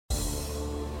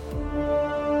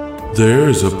There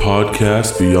is a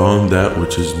podcast beyond that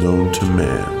which is known to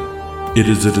man. It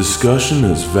is a discussion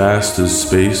as vast as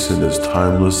space and as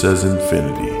timeless as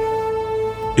infinity.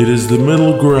 It is the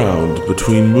middle ground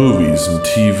between movies and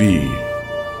TV,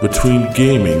 between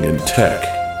gaming and tech,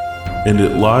 and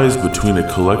it lies between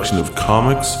a collection of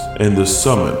comics and the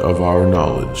summit of our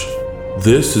knowledge.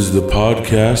 This is the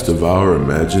podcast of our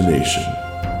imagination.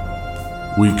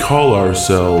 We call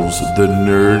ourselves the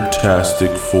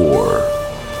Nerdtastic Four.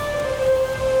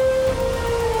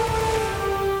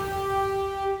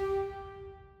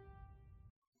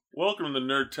 Welcome to the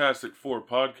Nerdtastic 4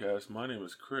 podcast. My name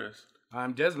is Chris.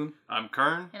 I'm Desmond. I'm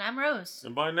Kern. And I'm Rose.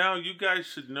 And by now, you guys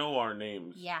should know our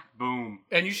names. Yeah. Boom.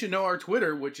 And you should know our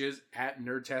Twitter, which is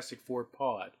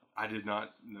 @Nerdtastic4Pod. I did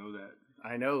not know that.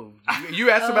 I know. You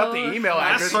asked about the email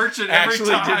I address. search it every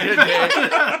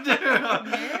time.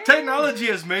 Did Technology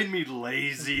has made me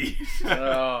lazy.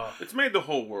 It's made the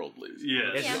whole world lazy.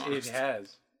 Yes. It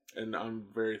has. And I'm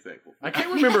very thankful. I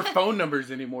can't remember phone numbers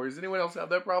anymore. Does anyone else have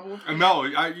that problem? No,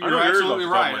 you're absolutely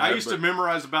right. I used to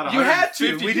memorize about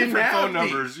 150 different phone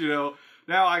numbers, you know.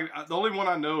 Now, the only one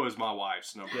I know is my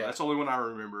wife's number. Yeah. That's the only one I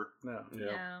remember. No.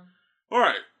 Yeah. All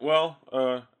right.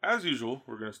 Well, as usual,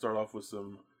 we're going to start off with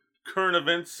some current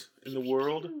events in the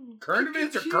world. Current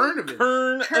events or current events?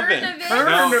 Current events.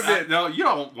 Current events. No, you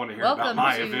don't want to hear about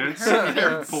my events.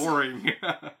 They're boring.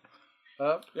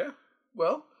 Yeah.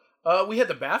 Well, we had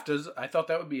the BAFTAs. I thought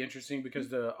that would be interesting because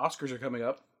the Oscars are coming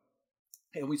up.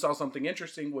 And we saw something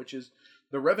interesting, which is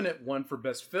The Revenant won for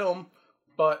Best Film,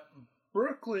 but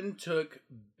Brooklyn took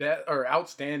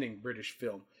Outstanding British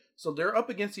Film. So they're up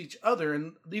against each other,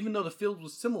 and even though the field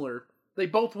was similar, they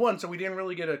both won, so we didn't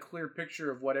really get a clear picture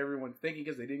of what everyone's thinking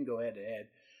because they didn't go head-to-head.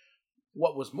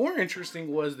 What was more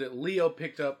interesting was that Leo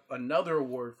picked up another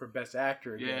award for Best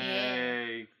Actor again.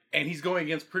 Yay. And he's going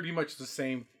against pretty much the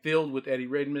same field with Eddie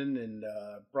Redmayne and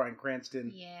Bryan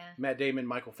Cranston, Matt Damon,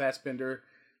 Michael Fassbender.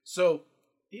 So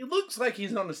it looks like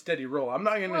he's on a steady roll. I'm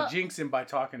not going to jinx him by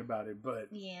talking about it, but...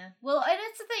 Yeah. Well, and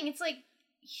it's the thing. It's like,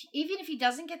 even if he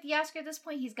doesn't get the Oscar at this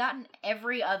point, he's gotten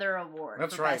every other award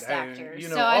for Best Actor. You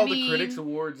know, all the critics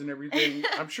awards and everything.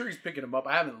 I'm sure he's picking them up.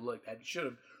 I haven't looked. I should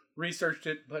have researched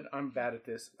it, but I'm bad at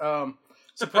this.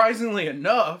 Surprisingly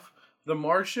enough, The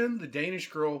Martian, The Danish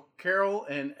Girl, Carol,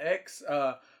 and Ex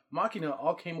Machina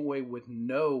all came away with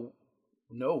no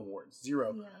awards,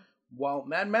 0. Yeah. While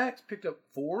Mad Max picked up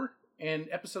 4, and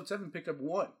Episode 7 picked up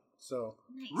 1. So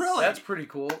really, that's pretty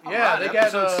cool. Yeah, they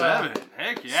got 7.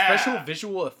 Heck yeah, special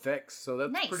visual effects. So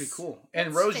that's pretty cool.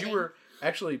 And Rose, you were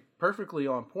actually perfectly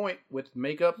on point with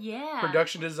makeup,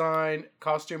 production design,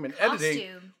 costume, and editing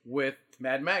with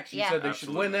Mad Max. You said they should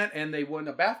win that, and they won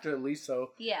a BAFTA at least.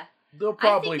 So they'll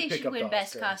probably pick up the Oscar. I think they should win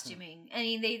Best Costuming. I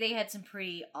mean, they had some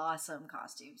pretty awesome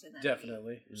costumes in that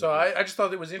Definitely. Movie. So I just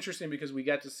thought it was interesting because we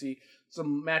got to see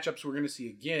some matchups we're going to see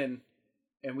again,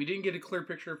 and we didn't get a clear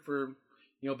picture for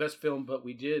Best Film, but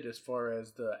we did as far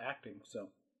as the acting. So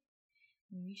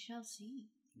we shall see.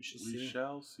 We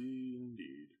shall see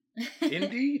indeed.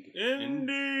 Indeed.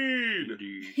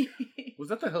 Indeed. Was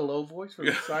that the hello voice from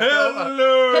Seinfeld?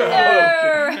 Hello.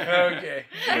 Okay.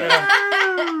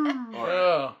 All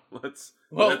right.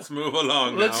 Let's move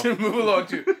along. Let's move along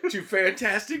to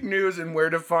fantastic news and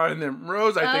where to find them.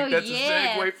 Rose, I think that's a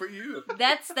segue for you.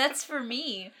 That's for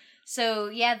me. So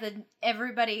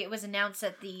it was announced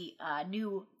that the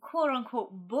new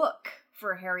quote-unquote book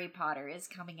for Harry Potter is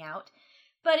coming out.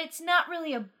 But it's not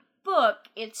really a book,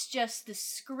 it's just the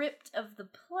script of the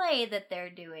play that they're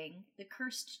doing, The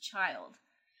Cursed Child.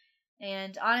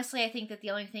 And honestly, I think that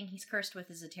the only thing he's cursed with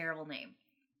is a terrible name.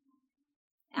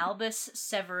 Albus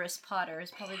Severus Potter is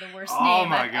probably the worst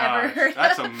name I've ever heard.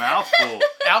 That's a mouthful.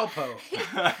 Alpo.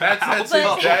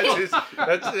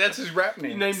 That's his rap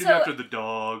name. He named him after the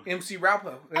dog. MC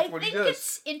Ralpo. That's what he does. I think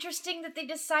it's interesting that they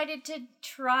decided to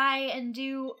try and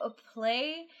do a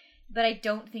play, but I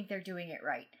don't think they're doing it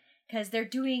right. Because they're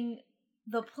doing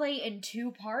the play in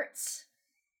 2 parts,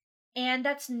 and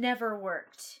that's never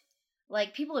worked.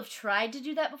 Like, people have tried to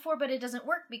do that before, but it doesn't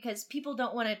work because people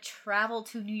don't want to travel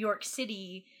to New York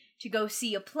City to go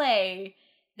see a play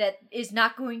that is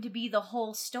not going to be the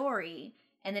whole story,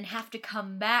 and then have to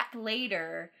come back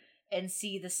later and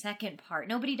see the second part.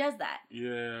 Nobody does that.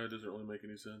 Yeah, it doesn't really make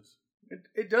any sense.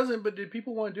 It doesn't, but did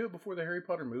people want to do it before the Harry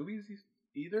Potter movies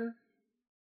either?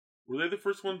 Were they the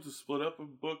first ones to split up a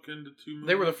book into 2 movies?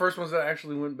 They were the first ones that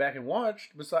actually went back and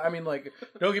watched.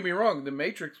 Don't get me wrong, The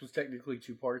Matrix was technically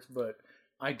 2 parts, but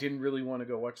I didn't really want to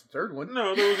go watch the third one.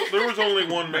 No, there was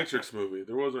only one Matrix movie.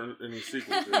 There wasn't any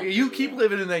sequels. You keep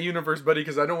living in that universe, buddy,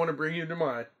 because I don't want to bring you into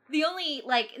mine. The only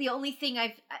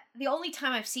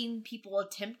time I've seen people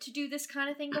attempt to do this kind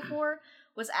of thing before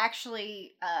was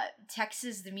actually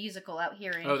Texas the Musical out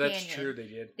here in Canyon. Oh, that's true, they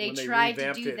did. They tried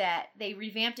to do that. They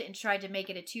revamped it and tried to make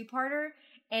it a two-parter,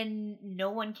 and no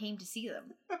one came to see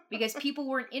them. Because people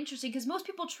weren't interested, because most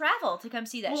people travel to come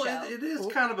see that show. Well, it is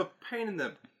kind of a pain in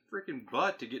the freaking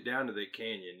butt to get down to the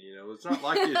canyon, It's not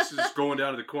like it's just going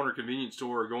down to the corner convenience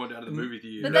store or going down to the movie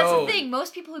theater. But that's the thing.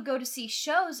 Most people who go to see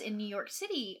shows in New York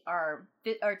City are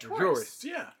tourists.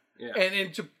 Yeah.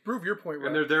 And to prove your point,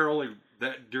 and they're there only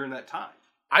during that time.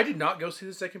 I did not go see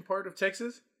the second part of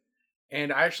Texas,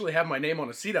 and I actually have my name on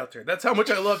a seat out there. That's how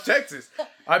much I love Texas.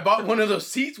 I bought one of those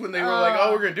seats when they were like,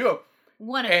 "Oh, we're gonna do it."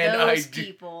 One of those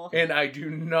people. And I do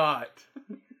not.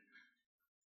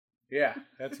 Yeah,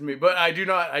 that's me. But I did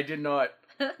not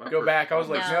go back. I was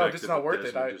like, no, this is not worth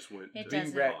it. It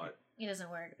doesn't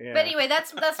work. Yeah. But anyway,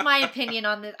 that's my opinion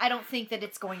on this. I don't think that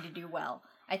it's going to do well.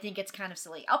 I think it's kind of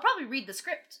silly. I'll probably read the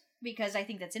script because I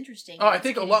think that's interesting. Oh, I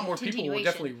think a lot more people will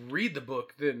definitely read the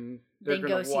book than they're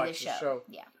going to watch the show.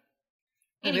 Yeah.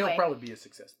 And it'll probably be a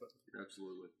success. But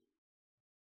absolutely.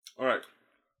 All right.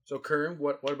 So, Kern,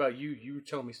 what about you? You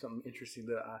tell me something interesting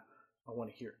that I want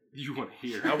to hear. You want to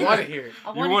hear it. I want to hear it.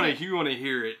 You want to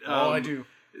hear it. I do.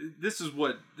 This is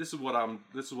what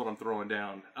I'm throwing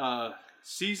down.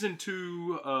 Season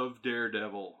 2 of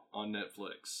Daredevil on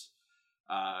Netflix.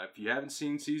 If you haven't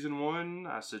seen season 1,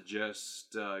 I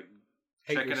suggest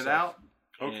checking it out.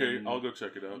 Okay, I'll go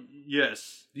check it out.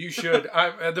 Yes, you should.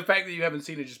 The fact that you haven't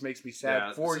seen it just makes me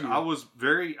sad for you. I was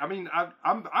very. I mean,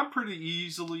 I'm pretty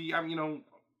easily.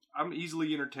 I'm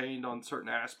easily entertained on certain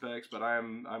aspects, but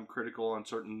I'm critical on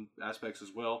certain aspects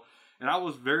as well. And I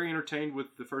was very entertained with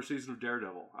the first season of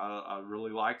Daredevil. I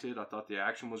really liked it. I thought the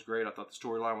action was great. I thought the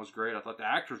storyline was great. I thought the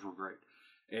actors were great.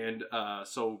 And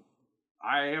so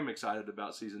I am excited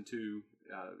about season 2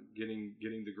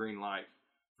 getting the green light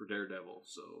for Daredevil.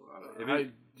 So what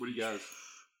do you guys?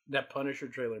 That Punisher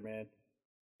trailer, man.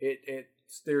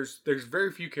 There's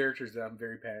very few characters that I'm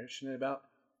very passionate about.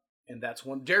 And that's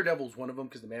one. Daredevil's one of them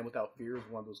because The Man Without Fear is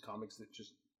one of those comics that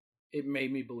it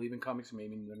made me believe in comics,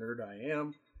 made me the nerd I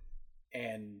am.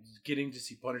 And getting to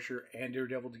see Punisher and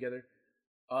Daredevil together,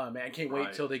 man, I can't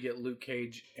wait till they get Luke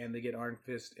Cage and they get Iron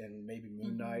Fist and maybe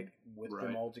Moon Knight with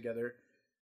them all together.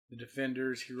 The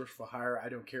Defenders, Heroes for Hire, I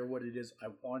don't care what it is, I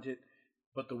want it.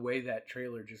 But the way that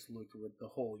trailer just looked with the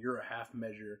whole, you're a half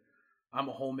measure, I'm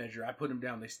a whole measure, I put them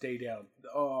down, they stay down.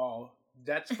 Oh,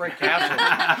 that's Frank Castle.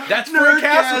 That's Frank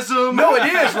Castle. No, it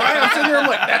is, right? I'm sitting there, I'm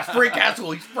like, that's Frank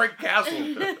Castle. He's Frank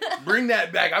Castle. Bring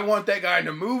that back. I want that guy in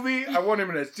a movie. I want him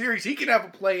in a series. He can have a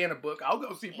play and a book. I'll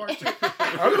go see part 2.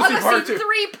 I'll go see part 2.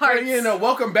 3 parts.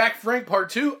 Welcome Back, Frank, part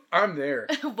 2. I'm there.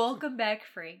 Welcome Back,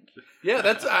 Frank. Yeah,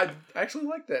 I actually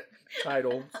like that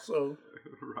title. So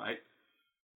right.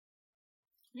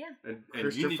 Yeah. And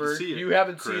you need to see it. You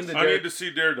haven't Chris. seen I need to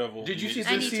see Daredevil. Did you see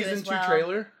the season 2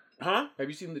 trailer? Huh? Have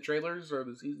you seen the trailers or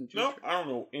the season 2? No, I don't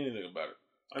know anything about it.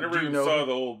 I never even saw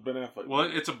the old Ben Affleck. Well,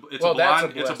 it's a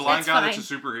blind guy that's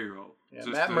a superhero. Yeah,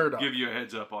 just Matt to Murdock. give you a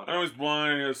heads up on it. I was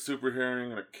blind, he has super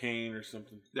hearing and a cane or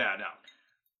something. Yeah, no.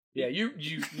 Yeah, you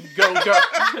go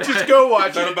just go watch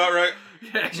Is that it. about right?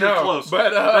 Yeah, you're close.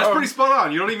 But that's pretty spot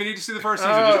on. You don't even need to see the first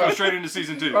season. Just go straight into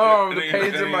season 2. Oh, the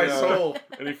pains in my soul.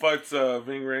 And he fights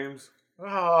Ving Rhames.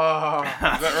 Oh.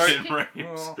 Is that right?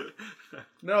 Oh.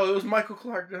 No, it was Michael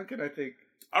Clark Duncan, I think.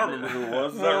 I don't remember who it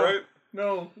was. Is that right?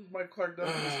 No, it was Michael Clark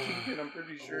Duncan was Kingpin, I'm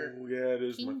pretty sure. Oh, yeah, it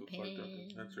is Michael Clark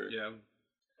Duncan. That's right. Yeah.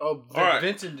 Oh,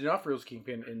 Vincent D'Onofrio's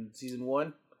Kingpin in season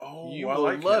 1. Oh, you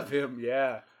will love him.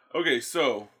 Yeah. Okay,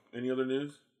 so, any other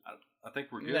news? I think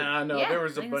we're good. No, there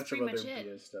was a bunch of other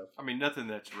BS stuff. I mean, nothing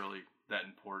that's really that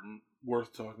important.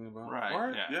 Worth talking about. Right. All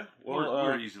right. Yeah. Well,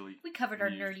 we're easily. We covered our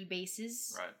nerdy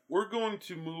bases. Right. We're going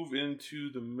to move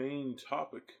into the main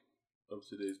topic of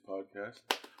today's podcast,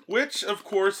 which, of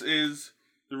course, is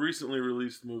the recently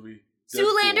released movie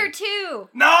Zoolander 2!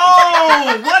 No!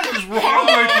 What is wrong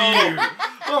with you?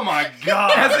 Oh my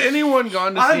God! Has anyone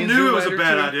gone to see Zoolander 2? I knew it was a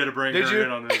bad idea to bring her in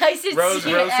on this. I did Rose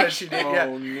see it, said she did. Yeah.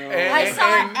 Oh no! I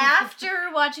saw it after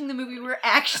watching the movie we're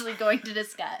actually going to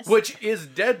discuss. Which is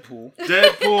Deadpool.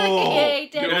 Deadpool! Yay,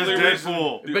 Deadpool. It is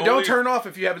Deadpool. But don't turn off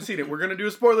if you haven't seen it. We're going to do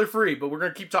a spoiler free, but we're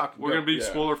going to keep talking. We're going to be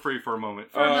spoiler free for a moment.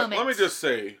 Let me just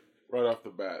say, right off the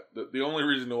bat, that the only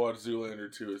reason to watch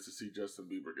Zoolander 2 is to see Justin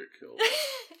Bieber get killed.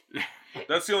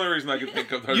 That's the only reason I can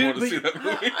think of that I want to see that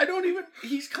movie. I don't even.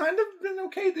 He's kind of been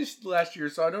okay this last year,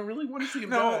 so I don't really want to see him.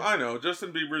 No, die. I know.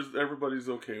 Justin Bieber's, everybody's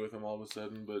okay with him all of a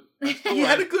sudden, but He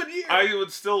had a good year. I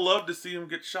would still love to see him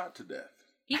get shot to death.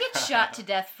 He gets shot to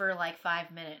death for like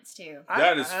 5 minutes too.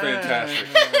 That is fantastic.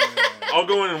 I'll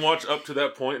go in and watch up to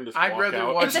that point and just I'd walk rather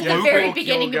out. watch It's at the very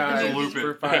beginning of the guys movie.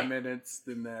 for 5 minutes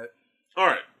than that. All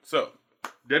right, so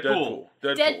Deadpool.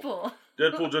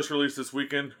 Deadpool just released this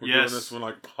weekend. We're doing Yes. this one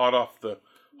like hot off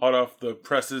the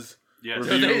presses. Yes.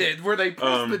 So where they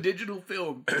press the digital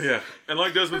film. Yeah, and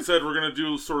like Desmond said, we're gonna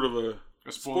do sort of a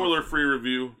spoiler-free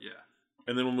review. Yeah.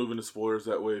 And then we'll move into spoilers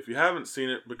that way. If you haven't seen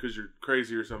it because you're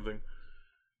crazy or something,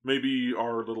 maybe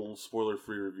our little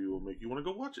spoiler-free review will make you want to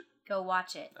go watch it. Go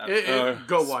watch it.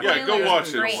 Go watch Yeah, it. go watch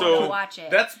it. Great. So Go watch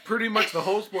it. That's pretty much the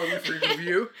whole spoiler-free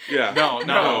review. yeah, No,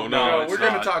 we're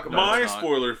going to talk about my it.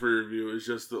 spoiler-free review is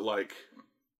just that, like,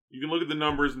 you can look at the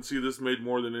numbers and see this made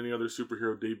more than any other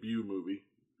superhero debut movie.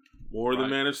 More than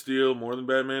Man of Steel, more than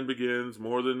Batman Begins,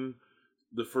 more than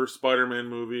the first Spider-Man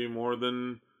movie, more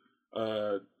than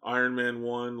Iron Man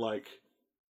 1. Like,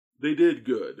 they did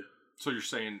good. So you're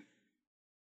saying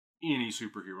any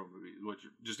superhero movie, which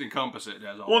just encompass it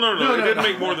as a Well, whole. no, it didn't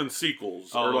make more than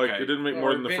sequels, Oh, or like okay. it didn't make Or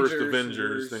more than the first Avengers,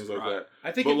 Avengers, things like right. that.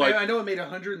 I think But I know it made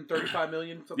 135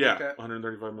 million, something Yeah, like that.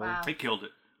 135 million. Wow. He killed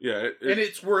it. Yeah, And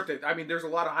it's worth it. I mean, there's a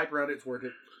lot of hype around it. It's worth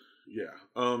it. yeah.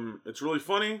 It's really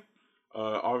funny.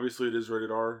 Obviously, it is rated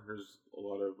R. There's a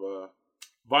lot of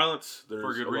violence. There's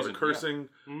For a good a lot reason, of cursing.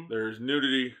 yeah. Mhm. There's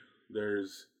nudity.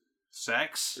 There's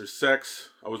Sex. sex.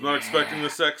 I was not expecting the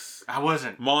sex I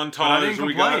wasn't. montage. But I didn't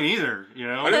we got. complain either. You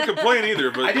know. I didn't complain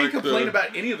either. But I didn't like complain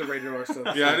about any of the rated R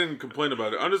stuff. Yeah, I didn't complain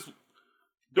about it. I'm just.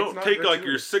 Don't not take like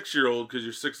your gratuitous. 6-year-old because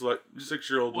your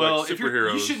 6-year-old Well, like if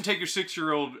superheroes. you shouldn't take your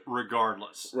 6-year-old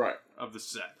regardless Right. of the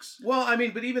sex. Well, I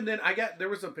mean, but even then, there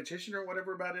was a petition or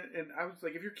whatever about it, and I was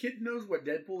like, if your kid knows what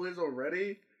Deadpool is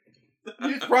already,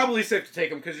 it's probably safe to take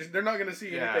them because they're not going to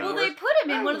see Yeah. anything. Well, worse. they put him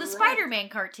in I one of the was wrong. Spider-Man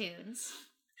cartoons.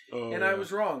 Oh, And yeah. I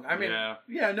was wrong. I mean,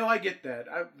 yeah, no, I get that,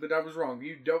 but I was wrong.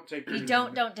 You don't take. You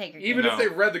don't take your Even kid. if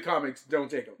they've read the comics, don't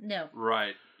take them. No.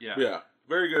 Right. Yeah. Yeah,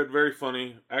 very good, very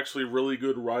funny. Actually, really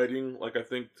good writing. Like, I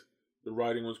think the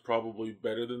writing was probably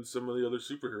better than some of the other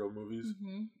superhero movies.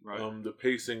 Mm-hmm. Right. The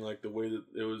pacing, like the way that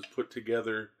it was put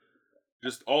together,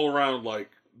 just all around,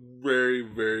 like very,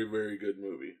 very, very good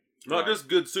movie. Not just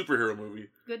good superhero movie,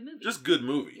 Good movie. just good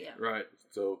movie. Yeah. Right.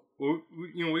 So Well,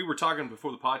 we were talking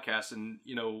before the podcast, and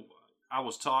I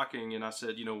was talking, and I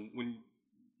said, when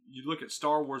you look at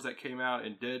Star Wars that came out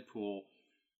and Deadpool,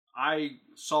 I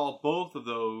saw both of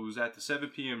those at the 7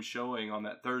 p.m. showing on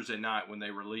that Thursday night when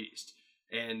they released,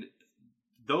 and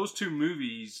those two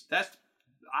movies,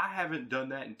 I haven't done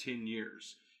that in 10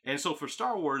 years. And so for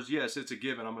Star Wars, yes, it's a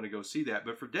given. I'm going to go see that.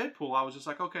 But for Deadpool, I was just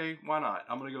like, okay, why not?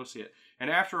 I'm going to go see it. And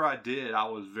after I did, I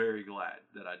was very glad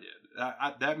that I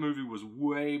did. That movie was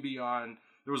way beyond.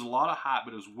 There was a lot of hype,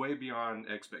 but it was way beyond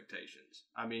expectations.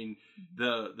 I mean,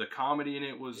 the comedy in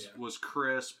it was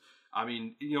crisp. I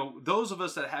mean, those of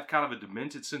us that have kind of a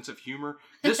demented sense of humor,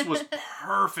 this was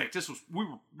perfect. This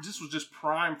was just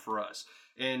prime for us.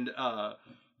 And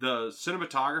the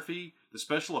cinematography, the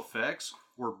special effects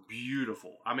were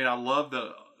beautiful. I mean, I love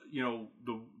the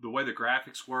way the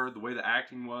graphics were, the way the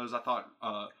acting was. I thought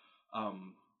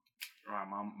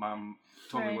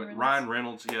Ryan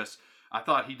Reynolds, yes. I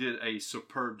thought he did a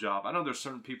superb job. I know there's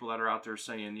certain people that are out there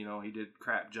saying, he did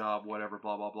crap job, whatever,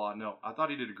 blah, blah, blah. No, I thought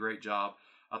he did a great job.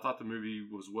 I thought the movie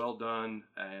was well done,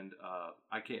 and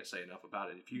I can't say enough about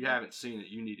it. If you haven't seen it,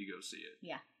 you need to go see it.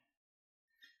 Yeah.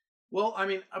 Well, I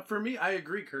mean, for me, I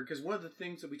agree, Kurt, because one of the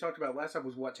things that we talked about last time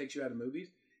was what takes you out of movies.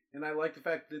 And I like the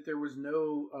fact that there was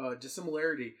no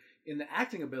dissimilarity in the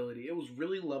acting ability. It was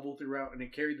really level throughout, and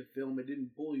it carried the film. It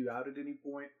didn't pull you out at any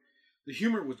point. The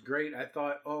humor was great. I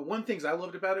thought one of the things I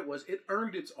loved about it was it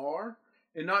earned its R,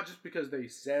 and not just because they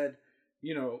said,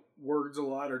 words a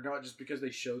lot, or not just because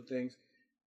they showed things.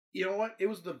 You know what? It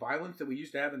was the violence that we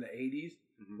used to have in the 80s,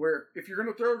 where if you're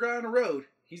going to throw a guy on the road,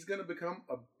 he's going to become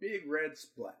a big red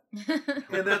splat.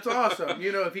 And that's awesome.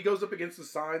 If he goes up against the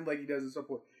sign like he does at some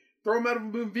point, throw him out of a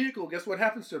moving vehicle, guess what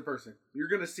happens to a person? You're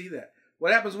going to see that.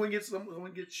 What happens when he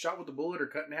gets shot with a bullet or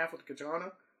cut in half with a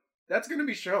katana? That's going to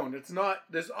be shown. It's not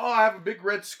this, I have a big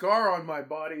red scar on my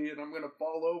body and I'm going to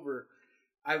fall over.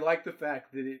 I like the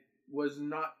fact that it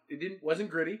wasn't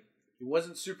gritty. It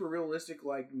wasn't super realistic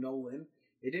like Nolan.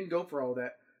 It didn't go for all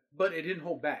that, but it didn't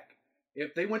hold back.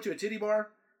 If they went to a titty bar,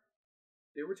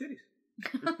 there were titties.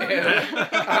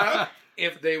 And,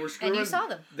 if they were screwing, And you saw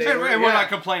them. We're not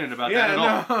complaining about that at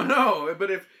all. No.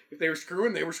 But if they were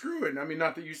screwing, they were screwing. I mean,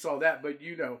 not that you saw that, but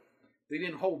they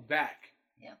didn't hold back.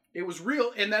 Yeah. It was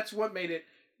real, and that's what made it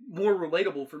more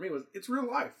relatable for me. Was it's real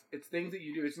life. It's things that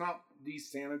you do. It's not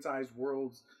these sanitized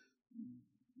worlds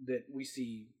that we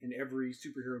see in every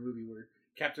superhero movie where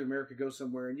Captain America goes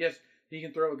somewhere, and yes, he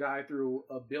can throw a guy through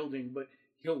a building, but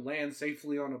he'll land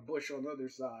safely on a bush on the other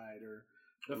side, or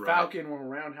the Falcon will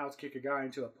roundhouse kick a guy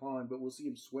into a pond, but we'll see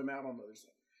him swim out on the other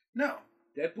side. No,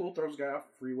 Deadpool throws a guy off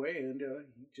the freeway, and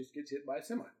he just gets hit by a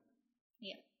semi.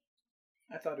 Yeah.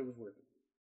 I thought it was worth it.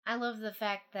 I love the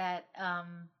fact that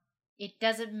it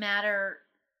doesn't matter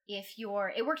if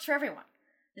you're... It works for everyone.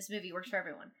 This movie works for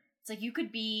everyone. It's like you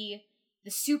could be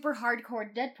the super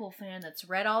hardcore Deadpool fan that's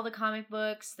read all the comic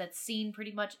books, that's seen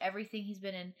pretty much everything he's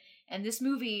been in, and this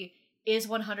movie is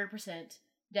 100%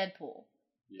 Deadpool.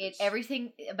 Yes.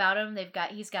 Everything about him,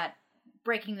 he's got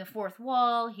breaking the fourth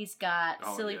wall, he's got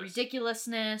silly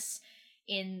ridiculousness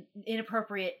in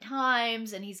inappropriate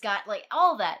times, and he's got like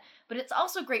all that. But it's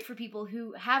also great for people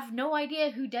who have no idea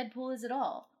who Deadpool is at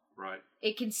all. Right.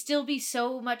 It can still be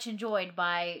so much enjoyed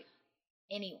by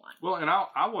anyone. Well, and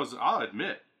I'll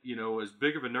admit, as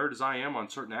big of a nerd as I am on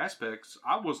certain aspects,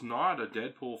 I was not a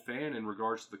Deadpool fan in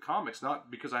regards to the comics.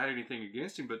 Not because I had anything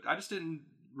against him, but I just didn't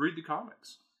read the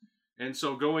comics. And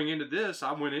so going into this,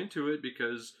 I went into it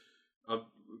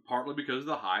partly because of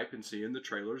the hype and seeing the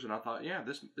trailers, and I thought, yeah,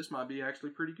 this might be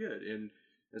actually pretty good. And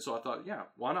so I thought, yeah,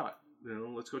 why not?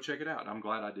 Let's go check it out. I'm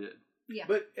glad I did. Yeah.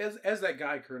 But as that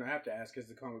guy, Kern, I have to ask, as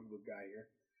the comic book guy here,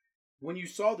 when you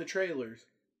saw the trailers,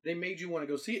 they made you want to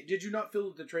go see it. Did you not feel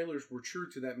that the trailers were true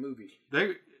to that movie?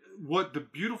 What the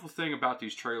beautiful thing about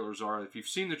these trailers are, if you've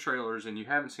seen the trailers and you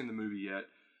haven't seen the movie yet,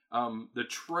 the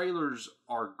trailers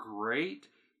are great,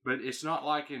 but it's not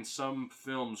like in some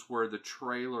films where the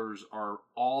trailers are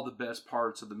all the best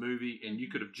parts of the movie, and you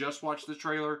could have just watched the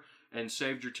trailer and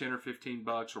saved your $10 or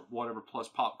 $15 or whatever plus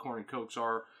popcorn and Cokes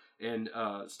are, and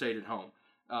stayed at home.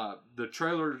 The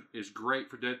trailer is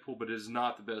great for Deadpool, but it is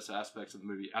not the best aspects of the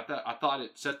movie. I thought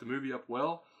it set the movie up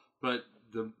well, but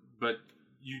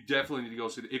you definitely need to go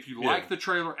see it. If you like the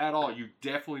trailer at all, you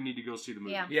definitely need to go see the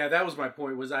movie. Yeah, that was my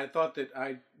point. Was I thought that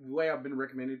the way I've been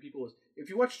recommending to people is if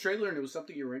you watch the trailer and it was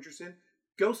something you were interested in,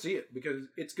 go see it because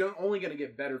it's only going to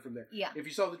get better from there. Yeah. If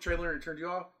you saw the trailer and it turned you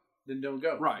off, then don't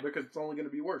go. Right. Because it's only going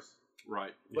to be worse.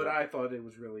 Right. But I thought it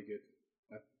was really good.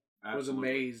 I was Absolutely.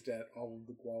 amazed at all of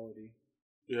the quality.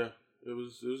 Yeah, it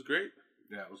was great.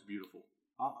 Yeah, it was beautiful.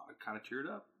 I kind of teared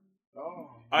up. Oh.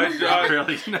 Not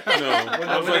really. No.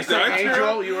 I was like, the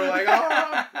angel, you were like,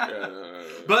 oh. No.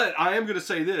 But I am going to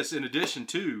say this, in addition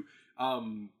to,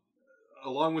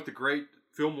 along with the great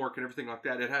film work and everything like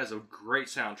that, it has a great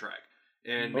soundtrack.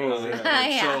 And,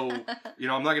 so,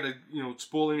 I'm not going to,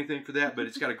 spoil anything for that, but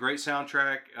it's got a great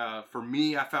soundtrack. For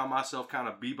me, I found myself kind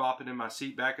of bebopping in my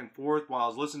seat back and forth while I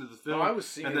was listening to the film. Oh, I was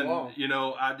singing along.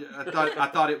 I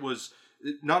thought it was,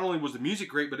 not only was the music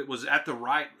great, but it was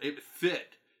it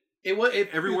fit. It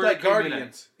everywhere like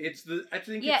Guardians. I think it's the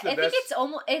best.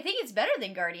 I think it's better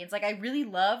than Guardians. Like I really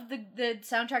love the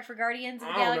soundtrack for Guardians of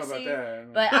the Galaxy. I don't know about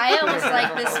that. But I almost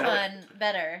like this one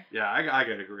better. Yeah, I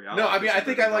gotta agree. I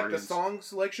think I like the song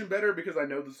selection better because I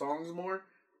know the songs more.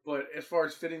 But as far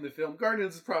as fitting the film,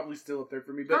 Guardians is probably still up there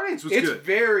for me. But Guardians was good.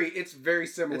 It's very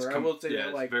similar. I will say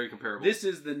that. Like, it's very comparable. This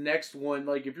is the next one.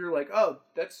 Like if you're like, oh,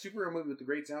 that's a superhero movie with a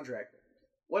great soundtrack.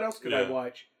 What else could I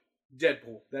watch?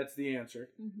 Deadpool. That's the answer.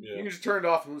 Yeah. You can just turn it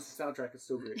off and listen to the soundtrack. It's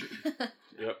still great.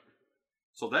 Yep.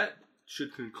 So that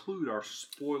should conclude our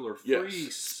spoiler-free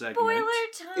segment. Spoiler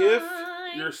time!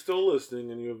 If you're still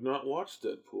listening and you have not watched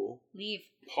Deadpool, leave.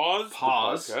 Pause the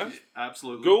podcast.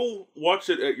 Absolutely. Go watch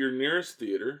it at your nearest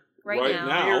theater right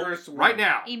now. Right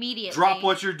now. Immediately. Drop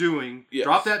what you're doing. Yes.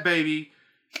 Drop that baby.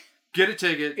 Get a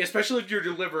ticket. Especially if you're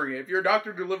delivering it. If you're a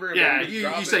doctor delivering it. Yeah,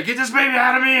 you say, get this baby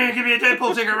out of me and give me a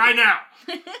Deadpool ticket right now.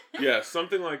 Yeah,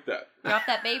 something like that. Drop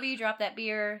that baby, drop that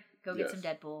beer, go get some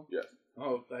Deadpool. Yes.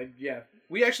 Oh, yeah.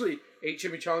 We actually ate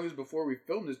chimichangas before we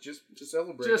filmed this just to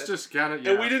celebrate. Just kind of,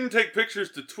 And we didn't take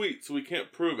pictures to tweet, so we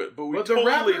can't prove it. But we the totally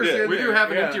wrappers did. We do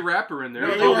have an empty wrapper in there.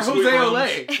 No, they were Jose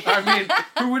Olay. I mean,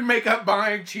 who would make up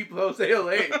buying cheap Jose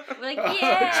Olay? Like,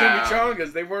 yeah.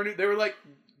 Chimichangas. They were like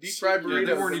deep fried burritos.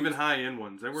 They weren't even high end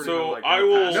ones. They weren't So even like I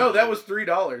will. No, that was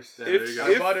 $3. Yeah,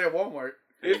 I bought it at Walmart.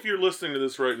 If you're listening to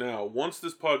this right now, once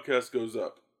this podcast goes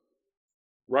up,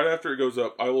 right after it goes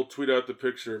up, I will tweet out the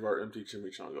picture of our empty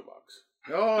chimichanga box.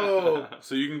 Oh,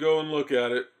 so you can go and look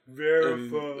at it.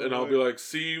 Verify. And I'll be like,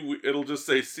 it'll just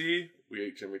say, see, we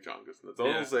ate chimichangas. And that's all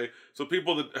it'll say. So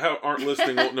people that aren't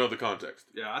listening won't know the context.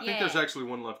 Yeah, I think there's actually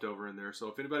one left over in there. So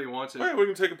if anybody wants it, all right, we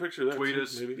can take a picture of that. Tweet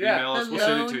us, maybe. email us, we'll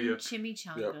send it to you.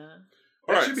 Chimichanga. Yep.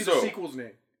 That All should be right, the sequel's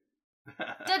name.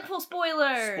 Deadpool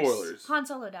spoilers. Spoilers. Han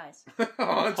Solo dies.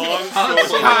 Han Solo.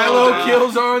 Kylo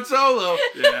kills Han Solo.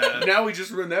 Yeah. Now we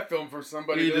just ruined that film for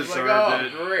somebody. He That's like, deserved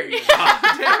it. great.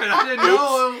 Damn it, I didn't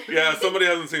know. Yeah, somebody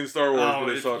hasn't seen Star Wars, Oh,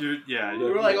 but they saw it. yeah. We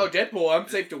were like, Deadpool, I'm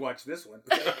safe to watch this one.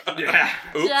 Yeah.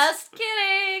 Oops. Just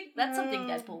kidding. That's something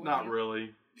Deadpool would Not do.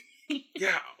 really.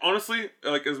 Yeah, honestly,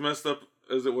 like as messed up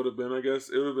as it would have been, I guess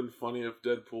it would have been funny if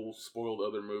Deadpool spoiled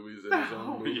other movies in his own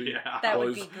Oh, movie. yeah. That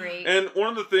would be great. And one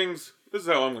of the things, this is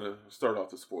how I'm going to start off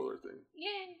the spoiler thing.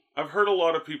 Yay. I've heard a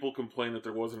lot of people complain that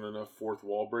there wasn't enough fourth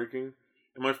wall breaking.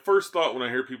 And my first thought when I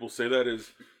hear people say that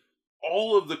is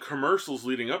all of the commercials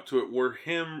leading up to it were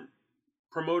him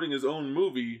promoting his own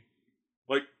movie,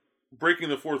 like breaking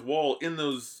the fourth wall in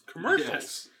those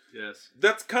commercials. Yes.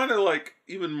 That's kind of like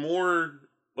even more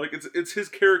like it's his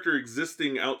character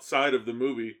existing outside of the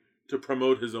movie to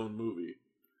promote his own movie.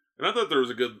 And I thought there was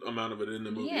a good amount of it in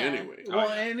the movie anyway. Well,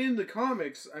 and in the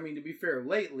comics, I mean, to be fair,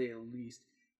 lately at least,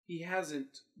 he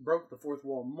hasn't broke the fourth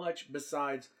wall much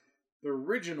besides the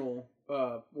original,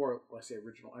 or I say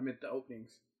original, I meant the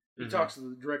openings. He talks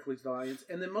directly to the audience,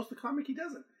 and then most of the comic he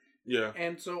doesn't. Yeah.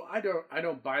 And so I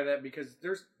don't buy that because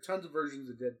there's tons of versions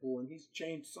of Deadpool, and he's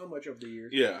changed so much over the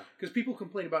years. Yeah. Because people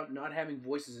complain about not having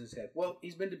voices in his head. Well,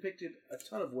 he's been depicted a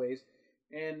ton of ways,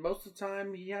 and most of the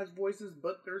time he has voices,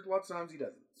 but there's lots of times he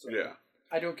doesn't. So Yeah.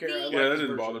 I don't care. I like Yeah, that this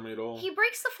didn't version. bother me at all. He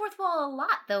breaks the fourth wall a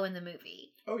lot, though, in the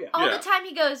movie. Oh, yeah. All Yeah. the time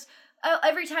he goes,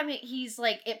 every time he's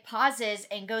like, it pauses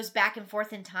and goes back and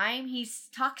forth in time, he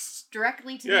talks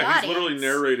directly to the audience. Yeah, he's literally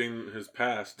narrating his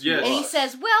past. To Yes. And he us.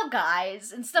 says, well,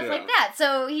 guys, and stuff like that.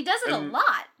 So he does it a And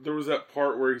lot. There was that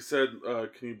part where he said,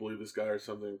 can you believe this guy or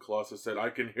something? Colossus said, I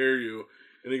can hear you.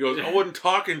 And he goes, I wasn't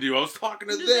talking to you, I was talking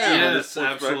to them. And Yes, it points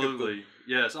back at the absolutely.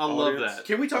 Yes, I love audience. that.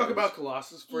 Can we talk about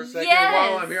Colossus for a second Yes.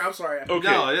 while I'm here? I'm sorry.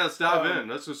 Okay. No, let's dive in.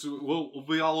 Let's just we'll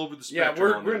be all over the Yeah,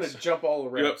 spectrum. we're going to jump all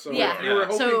around. Yep. So Yeah. if you were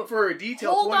hoping So, for a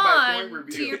detailed hold point by on point to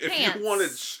review, your If pants. you wanted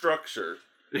structure,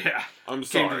 Yeah, I'm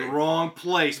came to sorry. the wrong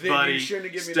place, Then you buddy. shouldn't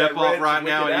have given me Step that off red right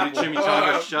now wicked and eat a apple.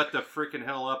 chimichanga. Shut the freaking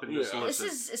hell up and just Yeah. listen.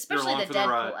 This is You're especially along the for the Deadpool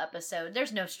ride. episode.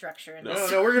 There's no structure in No.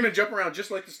 this. No, we're going to jump around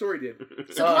just like the story did.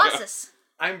 So Colossus.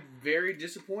 I'm very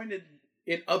disappointed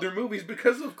in other movies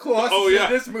because of Colossus Oh, yeah.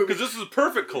 in this movie. Because this is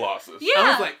perfect Colossus. Yeah. I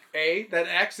was like, A, that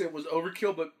accent was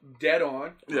overkill but dead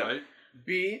on. Yeah. Right?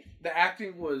 B, the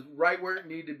acting was right where it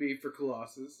needed to be for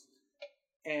Colossus.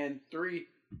 And 3,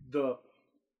 the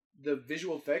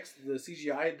visual effects, the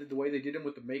CGI, the way they did him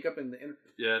with the makeup and the...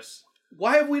 Yes.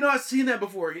 Why have we not seen that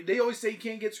before? They always say you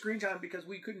can't get screen time because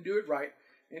we couldn't do it right.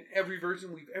 In every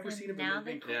version we've ever And seen him now in,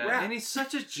 they been can. Yeah. crap. And he's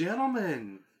such a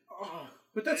gentleman. Oh,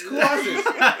 but that's Colossus.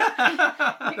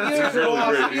 That's Yeah, really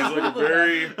Colossus.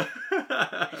 great. He's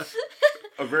like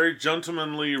a very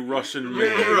gentlemanly Russian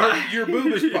man. Your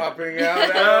boob is popping out.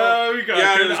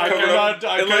 Yeah, it was covered up.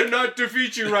 And, like- cannot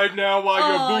defeat you right now while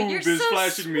Oh, your you're boob is so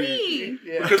flashing me. sweet.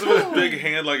 Yeah. Because of his big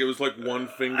hand, like it was like one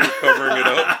finger covering it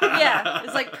up. Yeah,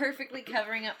 it's like perfectly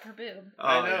covering up her boob.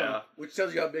 I Oh, know. yeah. Which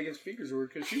tells you how big his fingers were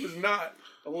because she was not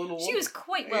a little She woman. was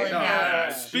quite well endowed.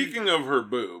 Yeah. Speaking of her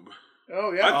boob,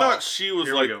 Oh, yeah. I thought she was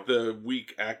here we like the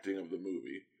weak acting of the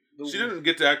movie. The- She didn't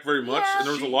get to act very much, Yeah, and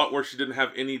there was a lot where she didn't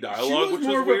have any She dialogue, was which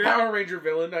more was of weird. a Power Ranger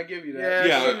villain, I give you that.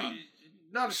 Yeah.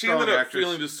 Not a She strong ended up actress.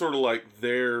 feeling just sort of like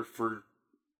there for,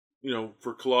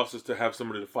 for Colossus to have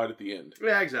somebody to fight at the end.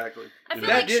 Yeah, exactly. I feel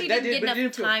That like did- she that didn't did, get but it enough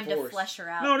didn't feel time to forced. flesh her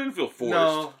out. No, it didn't feel forced.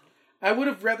 No. I would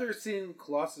have rather seen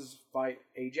Colossus fight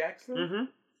Ajax, though. Mm-hmm.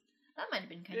 That might have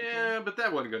been kind of Yeah, but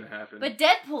that wasn't going to happen. cool. But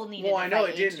Deadpool needed Well, to I know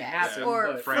fight it didn't Ajax. happen, Or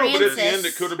but- Francis. No, but at the end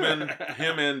it could have been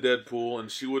him and Deadpool, and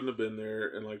she wouldn't have been there,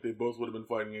 and like they both would have been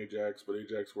fighting Ajax, but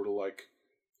Ajax would have like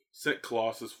sent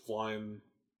Colossus flying,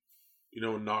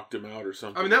 and knocked him out or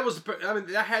something. I mean,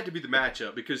 that had to be the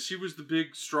matchup because she was the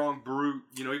big, strong brute.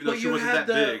 Even though But she you wasn't had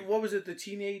that the big. what was it? The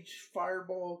teenage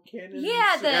fireball cannon.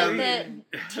 Yeah, Civilian?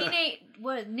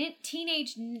 the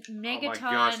teenage Megaton. Oh my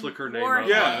gosh, look her name up Warhead.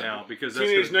 Yeah. right now because that's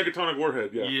Teenage gonna- Negatonic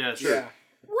Warhead. Yeah. Yes. Yeah.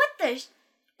 What the?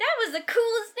 That was the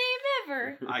coolest name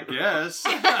ever. I guess.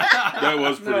 That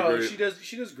was pretty No, great.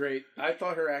 she does great. I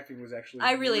thought her acting was actually.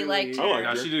 I really liked her. I liked Yeah,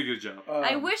 her. she did a good job.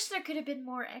 I wish there could have been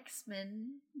more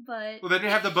X-Men, but Well, they didn't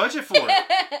have the budget for it.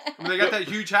 I mean, they got that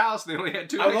huge house and they only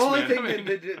had 2 The only X-Men. thing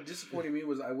that disappointed me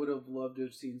was I would have loved to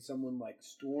have seen someone like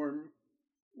Storm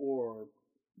or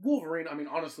Wolverine. I mean,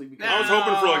 honestly, because I was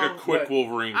hoping for like a quick But-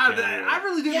 Wolverine I cameo.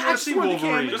 really didn't yeah, I want just to see wanted the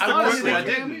Wolverine. cameo. Just a Honestly, quick I one.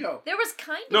 didn't. Cameo. there was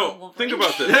kind of a No, Wolverine. think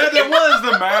about this. Yeah, there was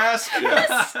the mask.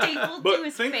 Yeah. stapled But to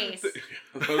his think face.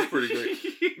 that was pretty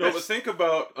great. No, but think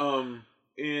about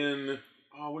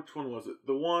which one was it?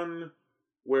 The one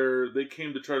where they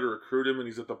came to try to recruit him and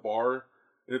he's at the bar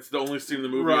and it's the only scene in the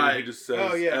movie where he Right. just says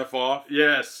Oh, yeah. F off.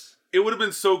 Yes. it would have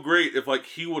been so great if like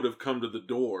he would have come to the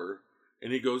door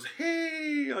and he goes,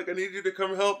 "Hey, like I need you to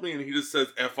come help me," and he just says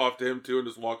 "F off" to him too and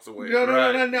just walks away. No,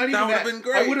 not even that. That would have been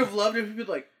great. I would have loved it if he'd been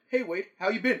like, "Hey, Wade, how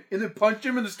you been?" And then punched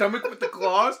him in the stomach with the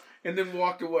claws and then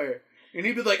walked away. And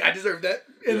he'd be like, "I deserve that."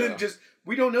 And then just,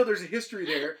 we don't know there's a history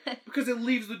there because it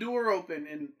leaves the door open.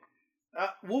 And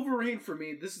Wolverine, for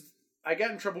me, I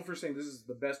got in trouble for saying this is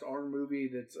the best arm movie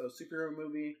that's a superhero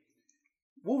movie.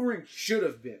 Wolverine should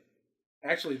have been.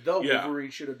 Actually,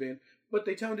 Wolverine should have been. But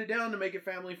they toned it down to make it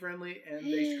family friendly, and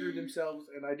they screwed themselves,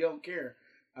 and I don't care.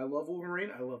 I love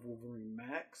Wolverine. I love Wolverine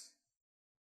Max.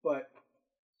 But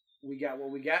we got what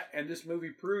we got, and this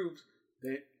movie proves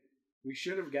that we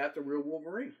should have got the real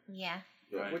Wolverine. Yeah.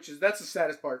 Right. That's the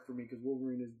saddest part for me, because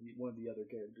Wolverine is one of the other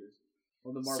characters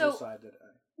on the Marvel side that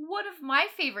one of my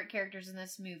favorite characters in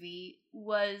this movie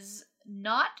was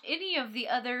not any of the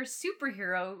other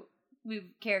superhero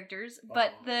characters,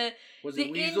 but the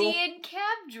Indian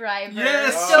cab driver.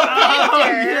 Yes!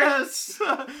 Yes!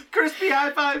 Crispy high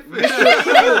five!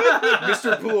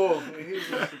 Mr. Poole. He's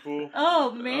Mr. Poole.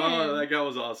 Oh, man. Oh, that guy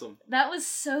was awesome. That was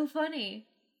so funny.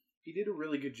 He did a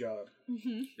really good job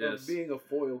Yes. of being a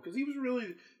foil, because he was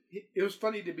really... It was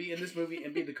funny to be in this movie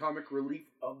and be the comic relief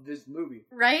of this movie.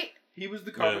 Right? He was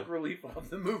the comic relief of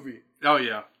the movie. Oh,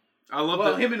 yeah. I love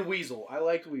that. Him and Weasel. I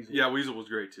liked Weasel. Yeah, Weasel was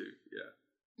great, too.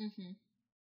 Yeah.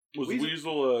 Was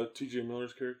Weasel T.J.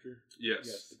 Miller's character?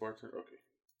 Yes. The bartender? Okay.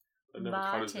 I never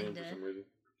caught his name for some reason.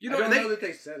 You know, I don't know that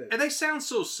they said it. And they sound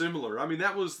so similar. I mean,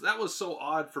 that was so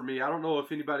odd for me. I don't know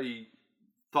if anybody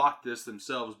thought this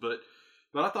themselves, but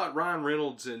I thought Ryan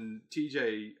Reynolds and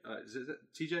TJ, is it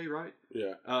TJ, right?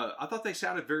 Yeah. I thought they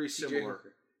sounded very similar.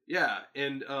 Hooker. Yeah,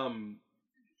 and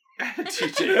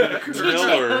TJ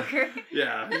Miller.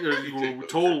 yeah,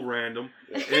 total random.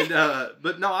 And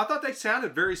but no, I thought they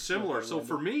sounded very similar. So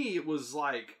for me, it was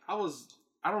like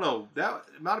I don't know, that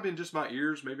it might have been just my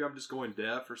ears. Maybe I'm just going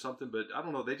deaf or something. But I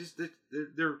don't know.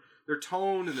 Their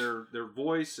tone and their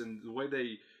voice and the way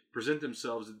they present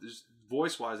themselves, just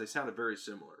voice wise, they sounded very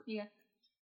similar. Yeah.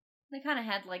 They kind of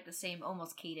had like the same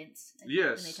almost cadence when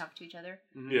they talked to each other.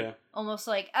 Mm-hmm. Yeah. Almost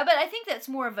like, but I think that's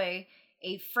more of a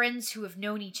friends who have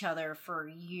known each other for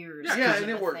years. Yeah, and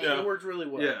it worked. Yeah. It worked really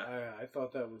well. Yeah. I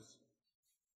thought that was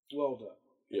well done.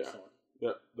 Yeah. Excellent.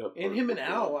 That And him and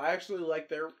Al, I actually like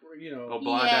their, Blind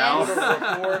Yes.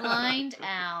 Owl. Blind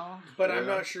Owl. But I'm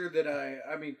not sure that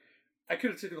I mean, I could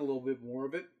have taken a little bit more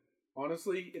of it.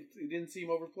 Honestly, it didn't seem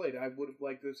overplayed. I would have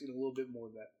liked to have seen a little bit more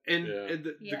of that. And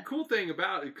the cool thing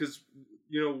about it, because,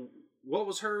 what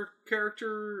was her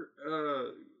character?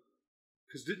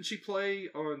 Because didn't she play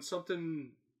on something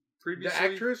previously?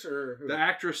 The actress or who? The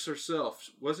actress herself.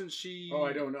 Wasn't she? Oh,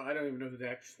 I don't know. I don't even know who the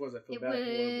actress was. I feel It bad for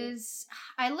her. was.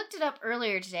 I looked it up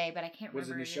earlier today, but I can't Was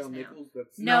it remember. Nichelle now. Nichols?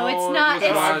 That's No, it's not. It was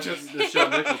It's- not just Nichelle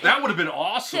Nichols. That would have been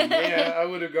awesome. Yeah, I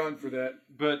would have gone for that.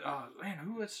 But man,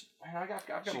 who is? Man, I've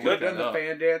got to She look could have that done the up.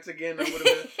 fan dance again. I would have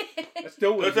been. I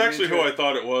still would. That's actually who I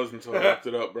thought it was until I looked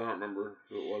it up, but I don't remember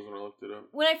who it was when I looked it up.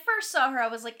 When I first saw her, I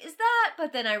was like, "Is that?"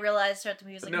 But then I realized throughout the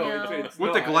movie, I was like, "No." it's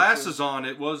With not. the glasses on,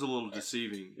 it was a little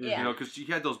deceiving. Yeah. Because she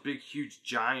had those big, huge,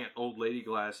 giant old lady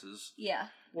glasses. Yeah.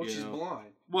 Well, you she's know.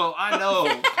 blind. Well, I know.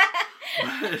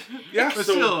 Yeah, but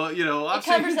so- still, It I've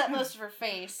covers seen. up most of her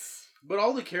face. But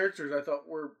all the characters I thought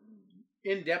were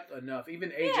in depth enough.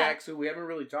 Even Ajax, who we haven't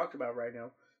really talked about right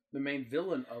now, the main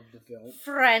villain of the film.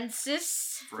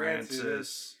 Francis.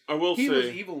 Francis. I will He say, was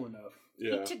evil enough.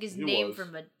 yeah, He took his he name was.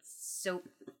 from a soap.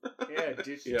 Yeah,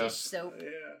 dish soap. Yeah.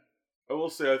 I will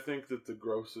say, I think that the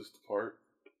grossest part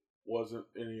wasn't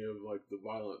any of like the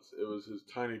violence. It was his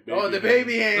tiny baby. Oh, the hand.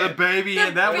 baby The hand. baby, The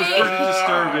and that was baby. pretty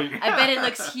disturbing. I bet it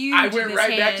looks huge. I in went his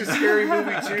right back to hand. Scary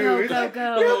Movie 2. Go, It's go, like,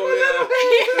 go.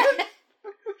 "Oh,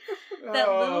 That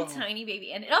oh." little tiny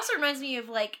baby. And it also reminds me of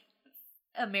like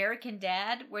American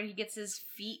Dad, where he gets his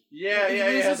feet. Yeah, he yeah,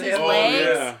 yeah. loses they his have- Oh, legs.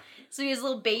 yeah. So he has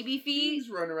little baby feet. He's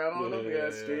running around on them. Yeah, Yeah,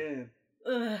 yeah. Stan.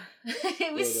 Ugh.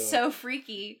 It was But, so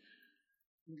freaky.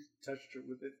 He touched her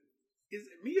with it. Is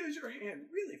it me or is your hand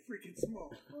really freaking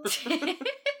small?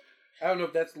 I don't know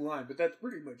if that's the line, but that's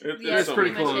pretty much it. Yeah, It's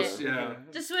pretty pretty much close, it. yeah.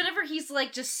 Just whenever he's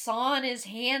like just sawing his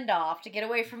hand off to get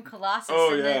away from Colossus,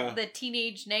 Oh, and yeah. the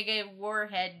teenage negative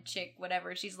warhead chick,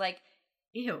 whatever, she's like,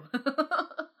 ew.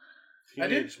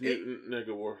 Teenage Mutant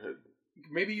Nega Warhead.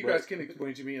 Maybe you guys can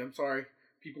explain to me. I'm sorry,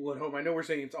 people at home. I know we're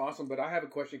saying it's awesome, but I have a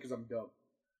question because I'm dumb.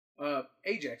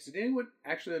 Ajax, did anyone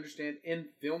actually understand in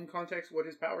film context what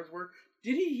his powers were?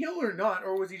 Did he heal or not,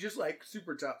 or was he just like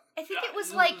super tough? I think it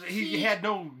was like he had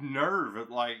no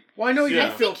nerve. Like, Well, I know he Yeah.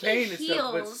 didn't feel I think he pain and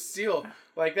stuff, but heals. still,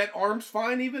 like that arm's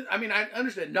fine. Even I mean, I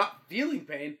understand not feeling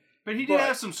pain, But he did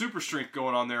have some super strength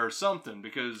going on there or something,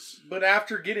 because... But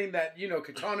after getting that,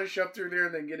 katana shoved through there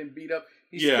and then getting beat up,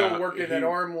 he's still working that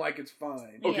arm like it's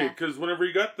fine. Okay, because whenever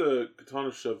he got the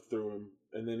katana shoved through him,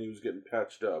 and then he was getting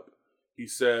patched up, he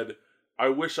said, I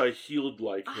wish I healed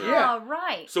like him. Yeah,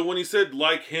 right. So when he said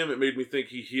like him, it made me think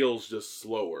he heals just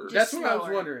slower. That's what I was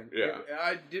wondering. Yeah.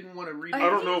 I didn't want to read it. I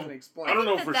don't know. Explain. I don't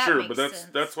know for sure, but sense.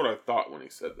 that's what I thought when he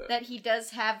said that. That he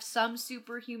does have some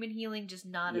superhuman healing, just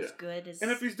not as good as...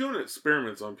 And if he's doing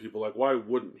experiments on people, like, why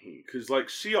wouldn't he? Because, like,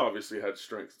 she obviously had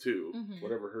strength, too. Mm-hmm.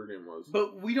 Whatever her name was.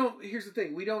 But we don't... Here's the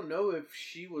thing. We don't know if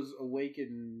she was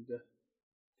awakened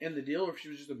in the deal or if she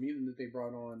was just a mutant that they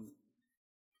brought on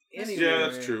anyway. Yeah,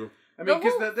 that's true. I mean, the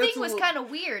whole that's thing was kind of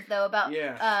weird, though, about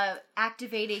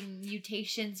activating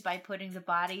mutations by putting the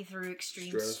body through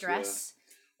extreme stress.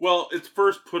 Yeah. Well, it's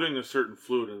first putting a certain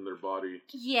fluid in their body.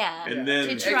 Yeah. And then...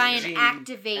 To try and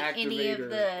activate any of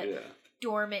the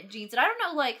dormant genes. And I don't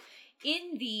know, like,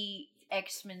 in the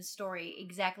X-Men story,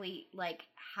 exactly, like,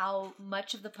 how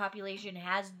much of the population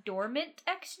has dormant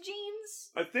X genes?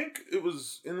 I think it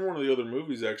was in one of the other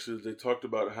movies, actually, they talked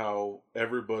about how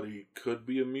everybody could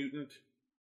be a mutant.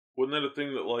 Wasn't that a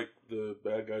thing that, like, the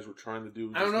bad guys were trying to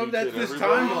do? I don't know if that's this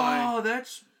timeline. Oh,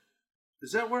 that's...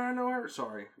 Is that where I know her?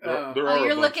 Sorry.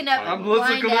 You're looking up... I'm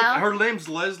looking up... Her name's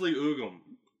Leslie Ugam.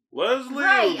 Leslie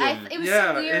Ugam. It was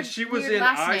some weird, and she was in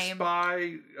I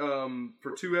Spy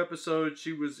for 2 episodes.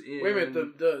 She was in... Wait a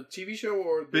minute, the TV show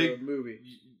or the movie?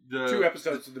 2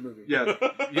 episodes of the movie. Yeah.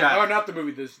 Oh, not the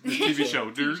movie, the TV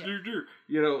show.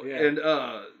 You know, and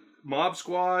Mob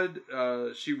Squad,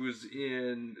 she was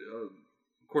in...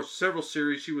 of course, several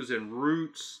series. She was in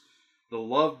Roots, The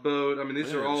Love Boat. I mean,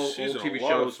 these are all old TV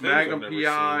shows. Magnum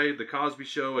P.I., The Cosby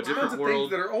Show, A Different World.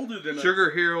 Things that are older than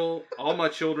Sugar Hill, All My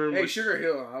Children. Hey, Sugar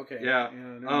Hill, okay. Yeah.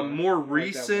 More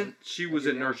recent, she was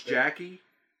in Nurse Jackie,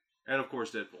 and of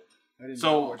course, Deadpool.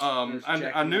 So,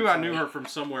 I knew her from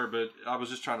somewhere, but I was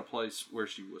just trying to place where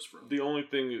she was from. The only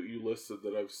thing that you listed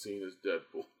that I've seen is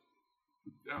Deadpool.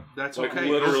 That's like okay.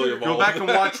 Literally Go back and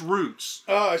watch Roots.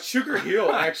 Sugar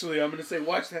Hill, actually, I'm going to say,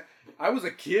 watch that. I was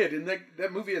a kid, and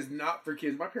that movie is not for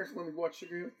kids. My parents let me watch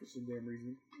Sugar Hill for some damn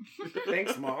reason.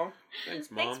 Thanks, Mom. Thanks,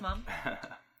 Mom.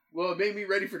 Well, it made me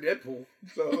ready for Deadpool.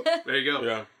 So there you go.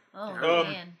 Yeah. Oh,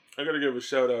 man. I got to give a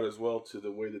shout out as well to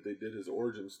the way that they did his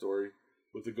origin story,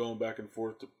 with the going back and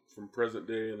forth from present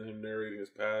day and him narrating his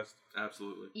past.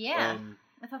 Absolutely. Yeah.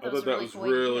 I thought that was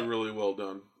really, really well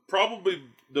done. Probably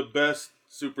the best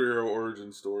superhero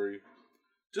origin story.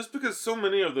 Just because so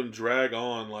many of them drag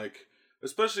on, like,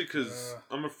 especially because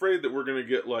I'm afraid that we're going to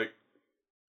get, like,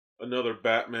 another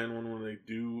Batman one when they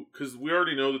do. Because we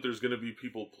already know that there's going to be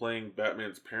people playing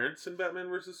Batman's parents in Batman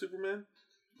vs. Superman.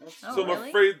 So I'm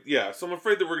afraid, so I'm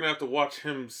afraid that we're going to have to watch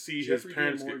him see his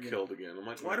parents get killed again. I'm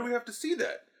like, why do we have to see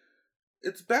that?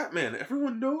 It's Batman.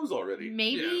 Everyone knows already.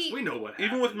 Maybe. Yes, we know what happens.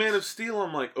 Even with Man of Steel,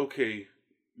 I'm like, okay,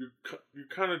 you're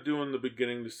kind of doing the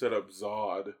beginning to set up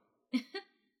Zod.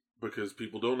 Because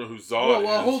people don't know who Zod is.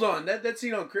 Well, hold on. That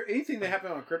scene on... Anything that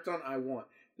happened on Krypton, I want.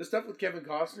 The stuff with Kevin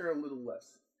Costner, a little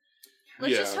less.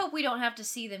 Let's just hope we don't have to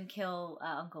see them kill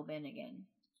Uncle Ben again.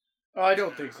 Oh, I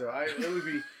don't think so. It would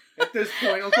be... At this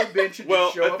point, Uncle Ben should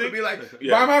just show up and be like,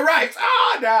 by my rights,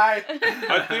 die!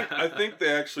 I think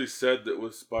they actually said that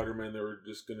with Spider-Man, they were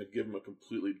just going to give him a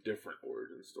completely different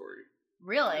origin story.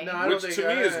 Really? No, Which to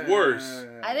me is worse.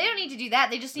 They don't need to do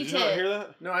that. They just need to... Did you not hear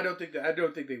that? No, I don't think they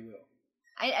will.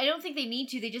 I don't think they need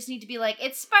to. They just need to be like,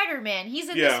 it's Spider-Man. He's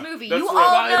in this movie. You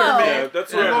all know. Yeah,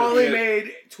 that's right. They've only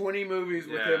made 20 movies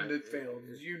with him that failed.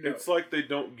 You know. It's like they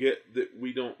don't get that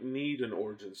we don't need an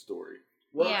origin story.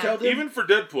 Well, tell them. Even for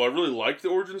Deadpool, I really liked the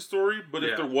origin story, but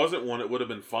if there wasn't one, it would have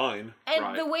been fine.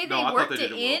 And the way they worked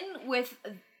it in with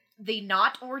the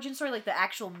not origin story, like the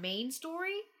actual main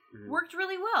story, worked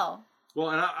really well. Well,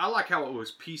 and I like how it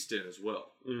was pieced in as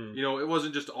well. Mm. You know, it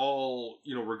wasn't just all,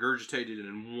 regurgitated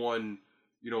in one,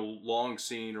 long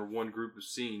scene or one group of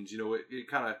scenes. You know, it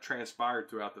kind of transpired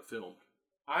throughout the film.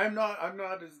 I'm not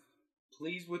as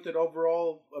pleased with it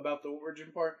overall about the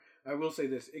origin part. I will say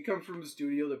this. It comes from the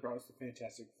studio that brought us the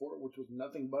Fantastic Four, which was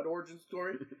nothing but origin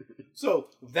story. So,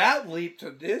 that leap to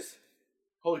this,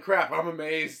 holy crap, I'm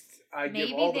amazed. I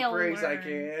give all the praise I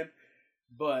can.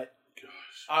 But,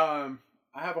 I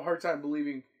have a hard time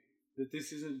believing that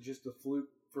this isn't just a fluke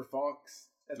for Fox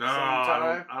at the same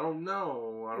time. I don't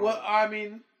know. I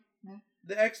mean,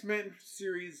 the X-Men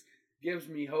series gives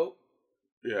me hope.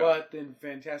 Yeah. But then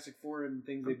Fantastic Four and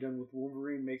things they've done with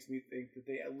Wolverine makes me think that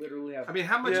they literally have. I mean,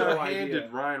 how much of a hand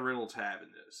did Ryan Reynolds have in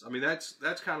this? I point is.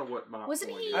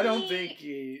 He? I don't think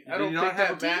he. I don't think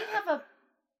that Did he have a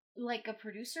like a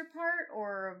producer part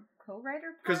or a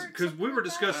co-writer part? Because we were like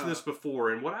discussing that? this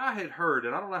before, and what I had heard,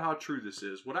 and I don't know how true this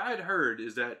is, what I had heard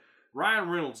is that Ryan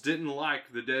Reynolds didn't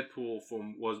like the Deadpool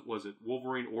from, was it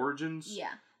Wolverine Origins? Yeah.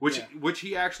 Which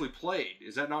he actually played.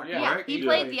 Is that not Yeah. correct? He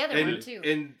played the other one too.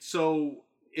 And so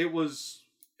it was,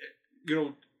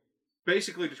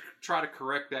 basically to try to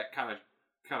correct that kind of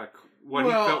what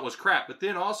he felt was crap. But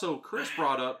then also Chris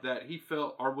brought up that he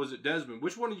felt, or was it Desmond?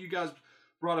 Which one of you guys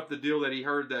brought up the deal that he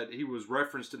heard that he was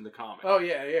referenced in the comic? Oh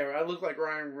yeah. I look like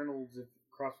Ryan Reynolds if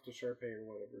crossed to Sharpay or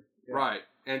whatever. Yeah. Right.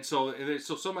 And so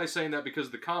somebody's saying that because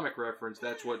of the comic reference,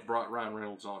 that's what brought Ryan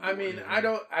Reynolds on. I mean,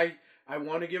 I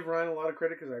want to give Ryan a lot of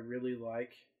credit because I really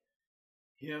like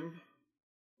him,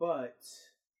 but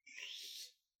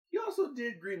he also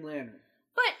did Green Lantern.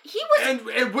 But he was,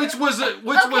 and which was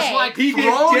Okay. like He did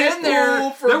thrown in Deadpool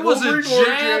there. for There was a Wolverine jab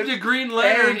Origins to Green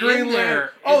Lantern in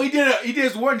there. Oh, he did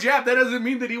his one jab. That doesn't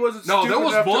mean that he wasn't. No, there stupid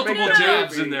was enough to multiple make that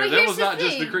jabs movie. in there. But That here's was the not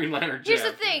just the thing. Green Lantern jab. here's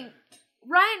the thing.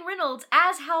 Ryan Reynolds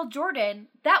as Hal Jordan,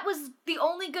 that was the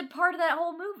only good part of that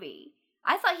whole movie.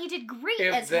 I thought he did great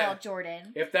as Hal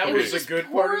Jordan. If that It was was the just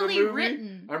good part of the poorly movie,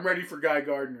 written. I'm ready for Guy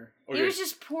Gardner. It was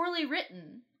just poorly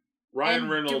written. Ryan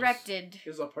and Reynolds. directed.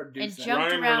 Is a producer. And jumped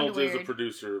Ryan around Reynolds is a weird.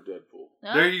 producer of Deadpool.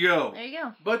 Huh? There you go. There you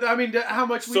go. But I mean, how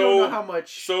much we don't know how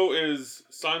much. So is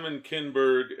Simon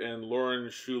Kinberg and Lauren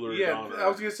Schuler. Yeah, Donner. I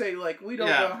was gonna say we don't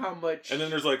know how much. And then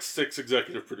there's 6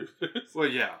 executive producers. Well,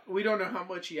 yeah. We don't know how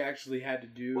much he actually had to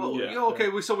do. Well, Yeah. okay.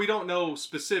 So we don't know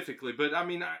specifically, but I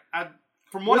mean, I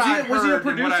from what was I he a heard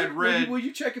producer? and what I read, Will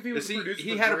you check if he was a producer?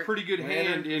 he for had a Green pretty good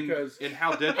hand Lantern? in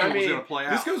how Deadpool I was mean, going to play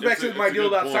out. this goes back to my it's a deal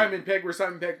good about point. Simon Pegg, where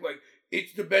Simon Pegg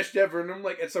it's the best ever, and I'm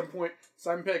like, at some point,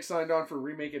 Simon Pegg signed on for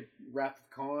remaking Wrath of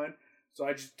Khan, so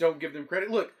I just don't give them credit.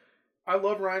 Look, I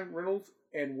love Ryan Reynolds,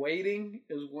 and Waiting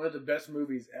is one of the best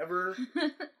movies ever,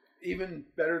 even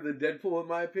better than Deadpool in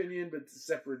my opinion, but it's a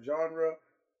separate genre.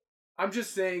 I'm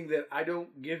just saying that I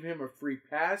don't give him a free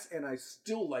pass, and I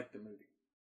still like the movie.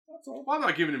 That's all. Well, I'm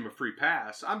not giving him a free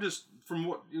pass. I'm just from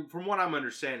what I'm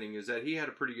understanding is that he had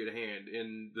a pretty good hand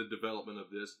in the development of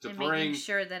this And making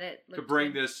sure that it to looked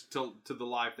bring good. this to the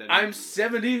life that I'm it is.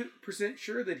 70%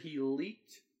 sure that he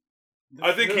leaked.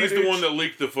 I think he's the footage. one that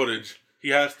leaked the footage. He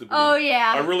has to be. Oh,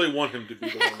 yeah. I really want him to be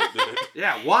the one that did it.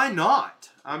 Yeah, why not?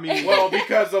 I mean, Well,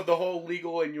 because of the whole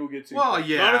legal and you'll get sued. well,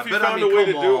 yeah, Not if he but found I mean, a way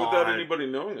to come do it without on. anybody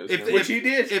knowing this. If- man. Which he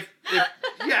did. If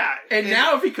yeah, and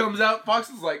now if he comes out, Fox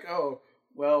is like, oh,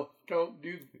 well, don't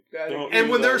do that. Don't- again. and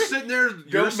when they're sitting there, your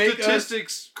Don't make us-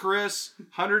 statistics, Chris,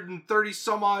 $130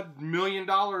 some odd million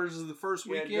is the first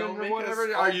Yeah, weekend don't or make whatever.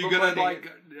 us Are you all gonna the money.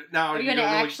 now? Are you gonna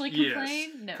actually yes.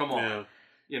 complain? No. Come on, Yeah.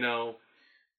 you know.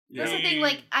 That's the thing,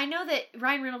 Yeah. I know that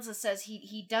Ryan Reynolds says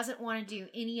he doesn't want to do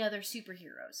any other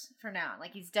superheroes for now.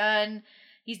 He's done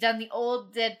the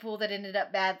old Deadpool that ended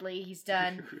up badly. He's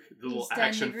done the little he's done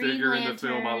action the Green figure in the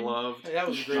film I Lantern. loved. Hey, that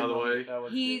was a great By the moment. way. That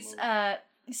was a great he's moment.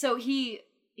 so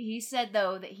he said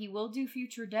though that he will do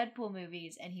future Deadpool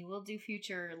movies and he will do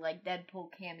future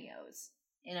Deadpool cameos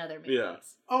in other movies. Yeah.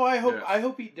 Oh, I hope Yes. I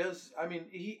hope he does. I mean,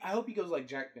 I hope he goes like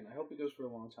Jack Pin. I hope he goes for a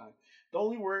long time. The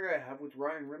only worry I have with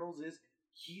Ryan Reynolds is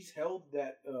he's held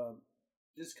that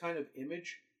this kind of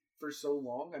image for so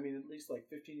long. I mean, at least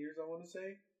 15 years. I want to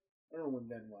say. I don't know when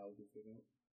Ben Wild was doing it.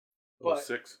 But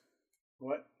 06.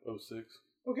 what? 06.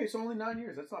 Okay, so only 9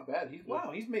 years. That's not bad.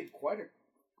 He's made quite a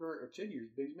career, or 10 years,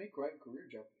 but he's made quite a career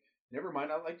jump. Never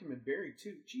mind, I liked him in Barry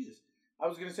too. Jesus, I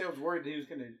was gonna say I was worried that he was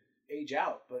gonna age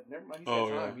out, but never mind. He's got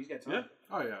time. yeah. He's got time. Yeah.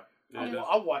 Oh yeah. Yeah.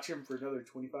 I'll watch him for another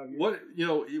 25 years. What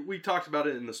we talked about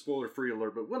it in the spoiler-free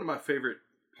alert, but one of my favorite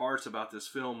parts about this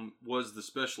film was the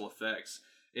special effects.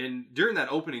 And during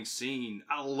that opening scene,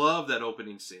 I love that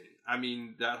opening scene. I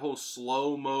mean, that whole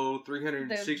slow-mo,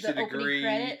 360 the degree. opening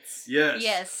credits. Yes.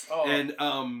 Yes. Oh, And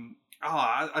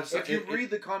I just, if you read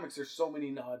the comics, there's so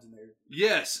many nods in there.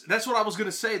 yes, that's what I was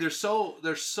gonna say. They're so.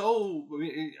 I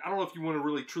mean, I don't know if you want to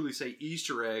really truly say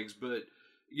Easter eggs, but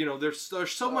there's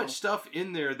so much stuff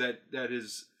in there that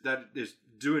is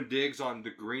doing digs on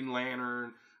the Green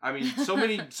Lantern. I mean, so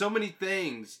many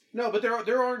things. No, but there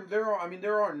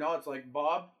are nods like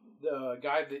Bob, the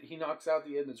guy that he knocks out at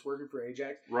the end that's working for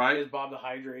Ajax. Right. Is Bob the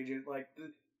Hydra agent?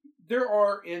 There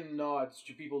are nods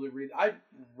to people that read. I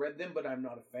read them, but I'm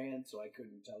not a fan, so I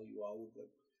couldn't tell you all of them.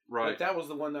 Right. But that was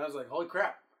the one that I was like, holy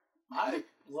crap. I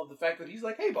love the fact that he's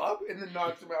like, hey, Bob, and then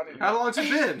knocks him out. Anyway. How long's it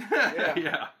been? Yeah.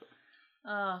 Yeah.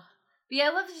 But yeah,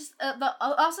 I love just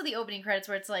also the opening credits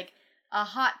where it's a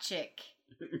hot chick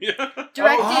Yeah.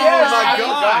 directed my by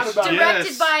gosh, directed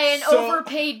yes. by an So-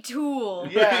 overpaid tool.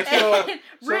 Yeah, so-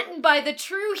 written by the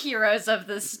true heroes of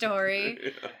the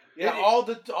story. Yeah, all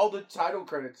the title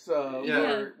credits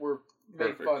Yeah. were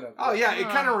made fun of. Oh yeah, it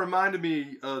kind of reminded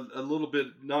me a little bit,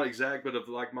 not exact, but of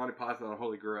like Monty Python and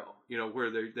Holy Grail. You know, where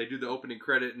they do the opening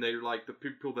credit and they're like the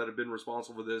people that have been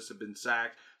responsible for this have been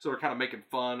sacked, so they're kind of making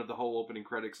fun of the whole opening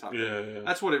credits type thing. Yeah.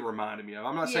 That's what it reminded me of.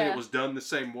 I'm not saying it was done the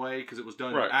same way because it was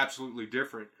done absolutely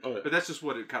different, but that's just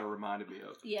what it kind of reminded me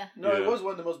of. Yeah. No, it was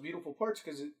one of the most beautiful parts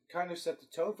because it kind of set the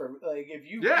tone for like if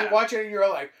you watch it and you're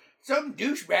like some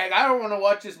douchebag, I don't want to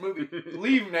watch this movie.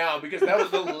 Leave now because that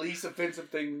was the least offensive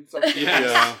thing.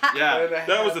 Yeah.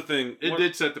 That was the thing. It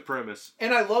did set the premise.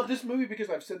 And I love this movie because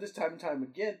I've said this time and time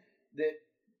again that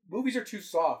movies are too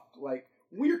soft. Like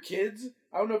when we were kids,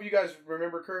 I don't know if you guys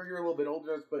remember, Kurt, you're a little bit older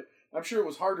than us, but I'm sure it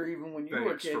was harder even when you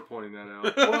were a kid. Thanks for pointing that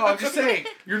out. Well, I'm just saying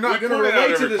you're not going to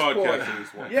relate to this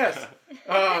point. Yes.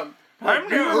 I'm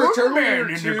the old man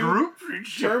in the group.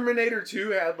 Terminator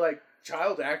 2 had like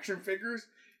child action figures.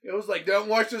 It was like, don't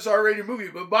watch this R-rated movie,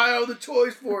 but buy all the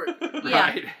toys for it.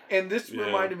 Right. And this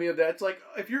reminded me of that. It's like,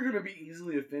 if you're going to be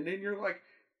easily offended, you're like,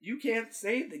 you can't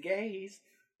say the gays,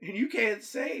 and you can't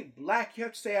say black, you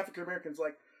have to say African Americans.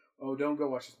 Like, oh, don't go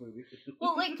watch this movie.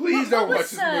 Well, like, please don't watch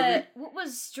this movie. What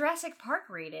was Jurassic Park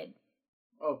rated?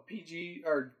 Oh, PG,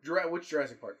 or which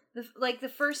Jurassic Park? The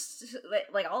first,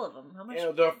 like all of them. How much? Yeah,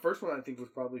 the first one I think was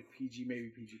probably PG, maybe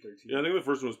PG-13. Yeah, I think the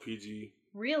first one was PG.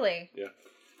 Really? Yeah.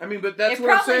 I mean, but that's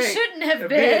what I'm saying. It probably shouldn't have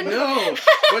been. No,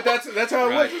 but that's how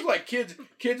it was. It was like kids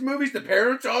movies. The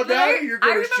parents all die. You're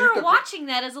going to shoot remember watching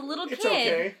that as a little kid. It's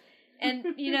okay. And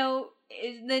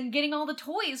then getting all the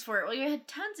toys for it. Well, you had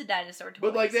tons of dinosaur toys.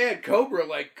 But like they had Cobra,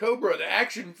 the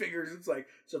action figures. It's like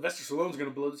Sylvester Stallone's going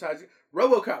to blow the ties.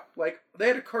 RoboCop, like they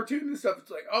had a cartoon and stuff.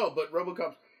 It's like, oh, but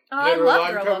RoboCop's I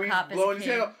loved RoboCop blowing as a his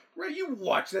head kid. off. Right, you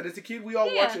watched that as a kid. We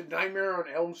all watched it. Nightmare on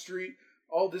Elm Street.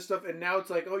 All this stuff, and now it's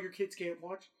like, oh, your kids can't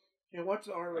watch the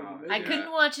R-rated movie. I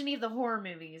couldn't watch any of the horror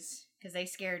movies because they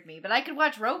scared me, but I could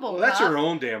watch RoboCop. Well, that's your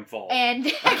own damn fault. And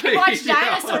I could watch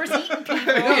dinosaurs eating people.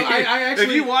 No, I actually,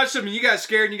 if you watched them and you got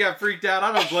scared and you got freaked out,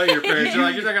 I don't blame your parents.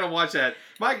 You're not gonna watch that.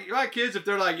 My kids, if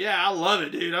they're like, yeah, I love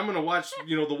it, dude, I'm gonna watch,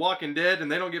 The Walking Dead,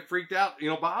 and they don't get freaked out,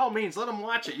 by all means, let them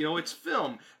watch it. It's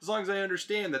film. As long as they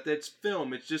understand that that's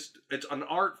film. It's an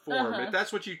art form. If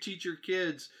that's what you teach your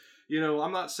kids.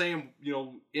 I'm not saying,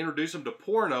 introduce them to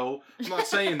porno. I'm not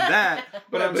saying that.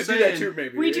 But I'm saying... that too,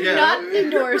 maybe. We do not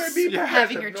endorse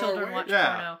having your children watch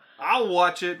porno. I'll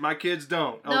watch it. My kids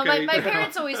don't. No, okay? my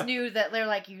parents always knew that they're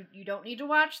like, you don't need to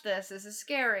watch this. This is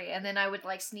scary. And then I would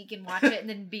like sneak and watch it and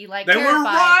then be like, they terrified. Were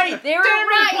right. They were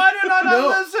right. Why did I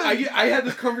not listen? I had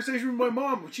this conversation with my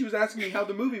mom. She was asking me how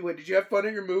the movie went. Did you have fun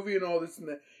in your movie and all this and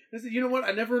that? And I said, you know what?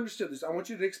 I never understood this. I want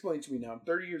you to explain to me now. I'm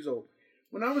 30 years old.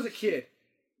 When I was a kid,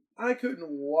 I couldn't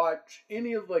watch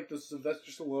any of like the Sylvester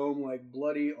Stallone, like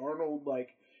bloody Arnold,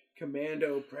 like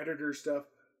Commando, Predator stuff.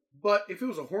 But if it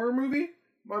was a horror movie,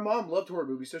 my mom loved horror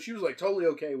movies, so she was like totally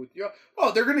okay with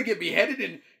oh, they're gonna get beheaded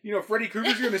and Freddy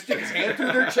Krueger's gonna stick his hand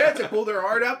through their chest and pull their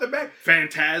heart out the back.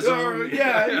 Phantasm.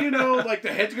 Like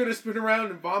the head's gonna spin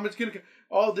around and vomit's gonna.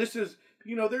 All this is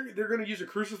they're gonna use a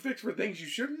crucifix for things you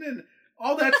shouldn't, and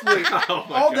all that's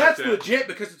legit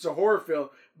because it's a horror film.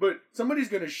 But somebody's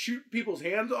going to shoot people's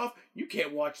hands off. You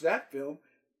can't watch that film.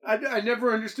 I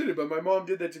never understood it, but my mom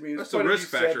did that to me. That's a risk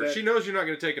factor. She knows you're not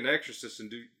going to take an exorcist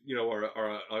and do, or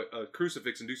a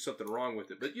crucifix and do something wrong with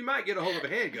it. But you might get a hold of a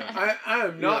handgun. I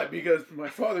am not because my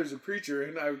father's a preacher,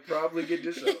 and I would probably get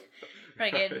disowned.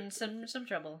 Probably get in some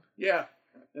trouble. Yeah,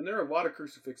 and there are a lot of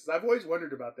crucifixes. I've always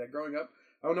wondered about that growing up.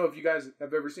 I don't know if you guys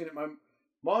have ever seen it. My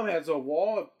mom has a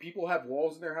wall. People have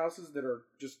walls in their houses that are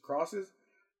just crosses.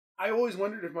 I always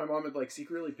wondered if my mom had, like,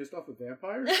 secretly pissed off a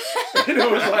vampire. And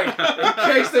it was like,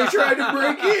 in case they tried to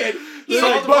break in. They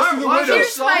like busted the window.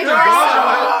 Here's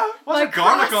my What's the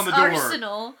garlic on the door?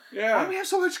 Arsenal. Yeah. Why do we have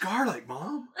so much garlic,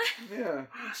 Mom? Yeah.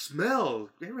 Smell.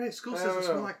 Everybody at school says it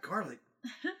smells like garlic.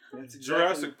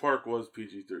 Jurassic Park was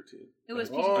PG-13. It was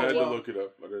PG-13. I had to look it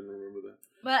up. I didn't remember that.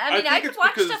 But I mean, I could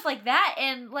watch stuff like that,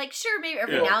 and like, sure, maybe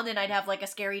every now and then I'd have like a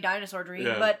scary dinosaur dream.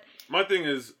 Yeah. But my thing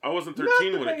is, I wasn't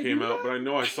 13 when it came out, but I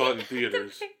know I saw it in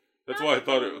theaters. That's why I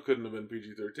thought it couldn't have been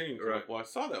PG-13. Right. Well, I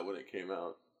saw that when it came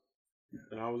out,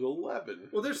 and I was 11.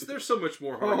 Well, there's so much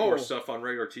more hardcore stuff on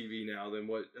regular TV now than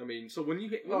what I mean. So when you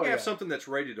have something that's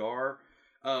rated R.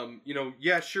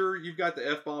 Sure, you've got the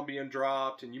F-bomb being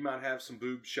dropped, and you might have some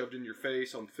boobs shoved in your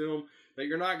face on film that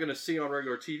you're not going to see on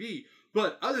regular TV.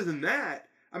 But other than that,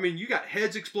 I mean, you got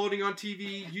heads exploding on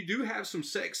TV. You do have some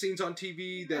sex scenes on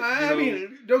TV that, I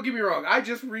mean, don't get me wrong. I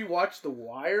just rewatched The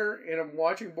Wire, and I'm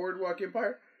watching Boardwalk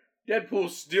Empire.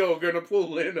 Deadpool's still gonna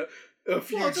pull in a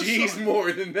few Well, it's G's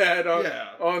more than that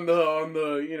on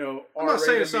the you know. I'm not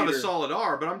saying it's not a meter. solid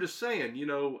R, but I'm just saying, you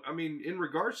know, I mean, in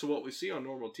regards to what we see on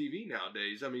normal TV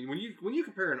nowadays, I mean, when you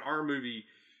compare an R movie,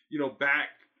 you know, back,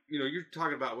 you know, you're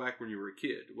talking about back when you were a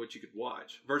kid, what you could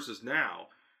watch versus now.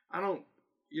 I don't,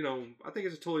 you know, I think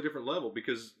it's a totally different level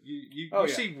because you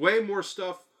see way more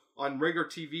stuff on regular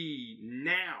TV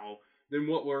now than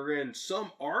what were in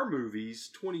some R movies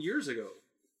 20 years ago.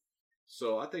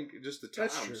 So I think just the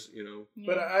times, you know.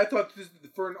 But I thought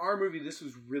for an R movie, this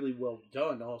was really well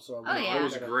done. Also, it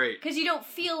was great because you don't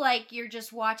feel like you're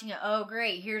just watching it. Oh,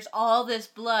 great! Here's all this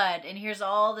blood and here's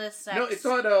all this sex. No, it's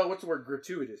not. What's the word?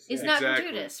 Gratuitous. It's not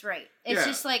gratuitous, right? It's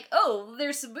just like, oh,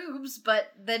 there's some boobs,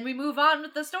 but then we move on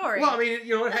with the story. Well, I mean,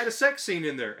 you know, it had a sex scene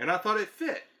in there, and I thought it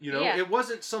fit. You know, it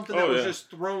wasn't something that was just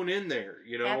thrown in there.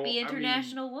 You know, Happy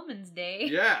International Women's Day.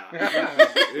 Yeah,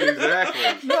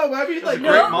 exactly. No, but I mean, like,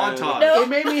 great montage. It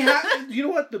made me happy. You know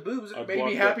what? The boobs made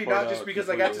me happy not just because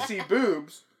I got to see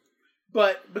boobs,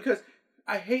 but because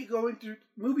I hate going through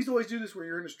movies. Always do this where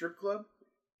you're in a strip club,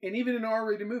 and even in an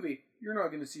R-rated movie, you're not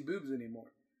going to see boobs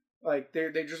anymore. Like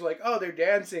they're just like, oh, they're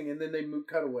dancing, and then they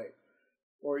cut away,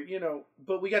 or you know.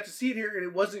 But we got to see it here, and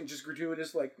it wasn't just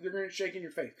gratuitous. Like they're going to shake in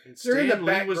your face. They're in the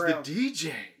background. was the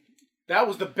DJ. That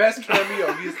was the best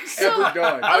cameo he's ever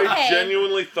done. I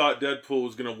genuinely thought Deadpool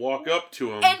was going to walk up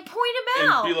to him and point him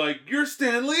out and be like, "You're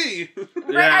Stan Lee."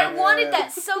 Right? I wanted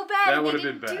that so bad, and they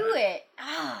didn't do it.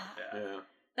 Yeah.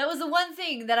 That was the one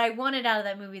thing that I wanted out of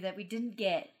that movie that we didn't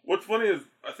get. What's funny is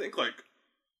I think like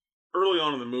early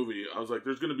on in the movie, I was like,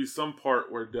 "There's going to be some part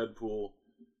where Deadpool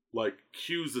like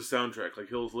cues the soundtrack. Like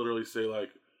he'll literally say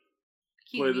like,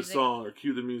 play the song or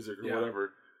cue the music or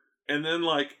whatever." And then,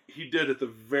 like, he did at the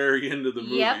very end of the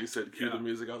movie. He said, cue the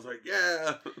music. I was like,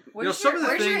 yeah. Where's your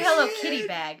Hello Kitty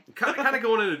bag? Kind of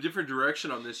going in a different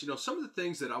direction on this. You know, some of the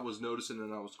things that I was noticing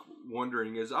and I was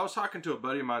wondering is I was talking to a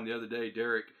buddy of mine the other day,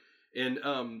 Derek.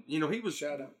 And, you know, he was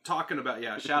talking about,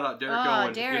 shout out Derek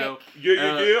Owen. Derek. You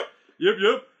know,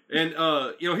 Yep. And,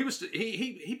 you know,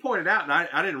 he pointed out, and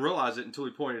I didn't realize it until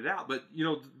he pointed it out, but, you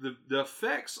know, the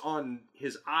effects on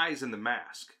his eyes in the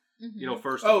mask, you know,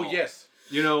 first of all. Oh, yes.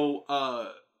 You know,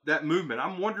 that movement.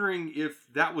 I'm wondering if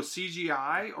that was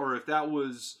CGI or if that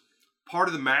was part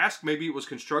of the mask. Maybe it was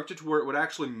constructed to where it would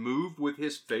actually move with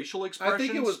his facial expressions. I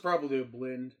think it was probably a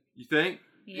blend. You think?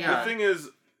 Yeah. The thing is,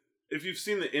 if you've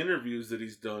seen the interviews that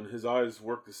he's done, his eyes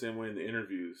work the same way in the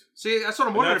interviews. See, that's what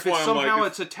I'm wondering. If it's somehow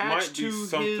it's attached to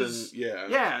his,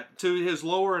 to his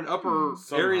lower and upper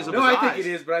areas of his eyes. No, I think it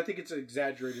is, but I think it's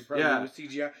exaggerated probably with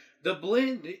CGI. The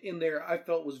blend in there I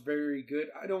felt was very good.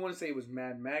 I don't want to say it was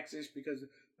Mad Max-ish because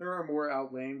there are more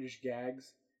outlandish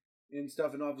gags and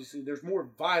stuff, and obviously there's more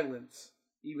violence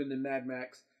even than Mad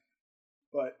Max.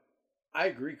 But I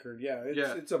agree, Kurt.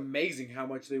 It's amazing how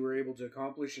much they were able to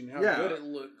accomplish and how good it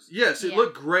looks. Yes, it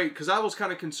looked great because I was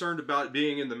kind of concerned about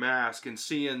being in the mask and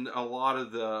seeing a lot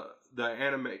of the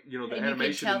animation in the face. And you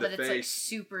can tell that it's like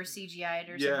super CGI'd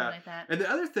or something like that. And the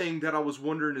other thing that I was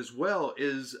wondering as well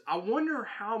is I wonder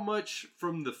how much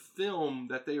from the film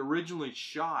that they originally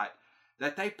shot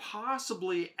that they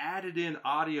possibly added in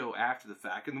audio after the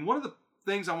fact. And one of the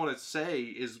things I want to say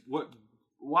is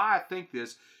why I think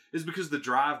this is because the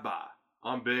drive-by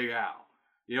on Big Al.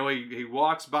 You know, he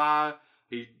walks by,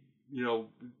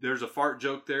 there's a fart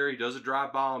joke there. He does a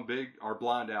drive-by on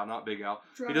Blind Al, not Big Al.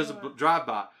 He does a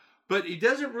drive-by. But he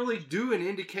doesn't really do an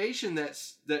indication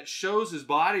that shows his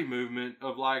body movement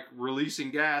of like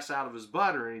releasing gas out of his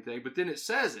butt or anything. But then it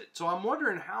says it. So I'm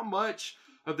wondering how much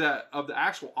of the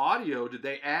actual audio did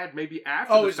they add maybe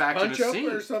after the fact in a scene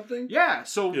or something? Yeah.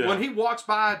 So when he walks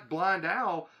by Blind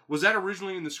Al, was that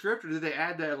originally in the script or did they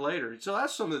add that later? So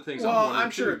that's some of the things. Well,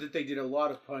 I'm sure that they did a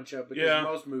lot of punch up because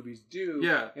most movies do.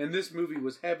 Yeah. And this movie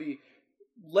was heavy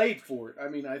laid for it. I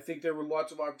mean, I think there were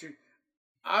lots of opportunities.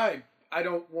 I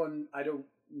don't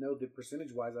know the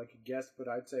percentage wise I could guess, but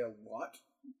I'd say a lot.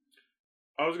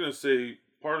 I was gonna say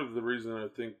part of the reason I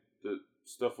think that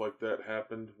stuff like that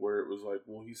happened where it was like,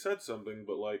 well, he said something,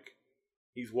 but like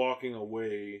he's walking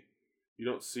away, you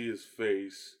don't see his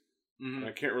face. And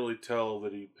I can't really tell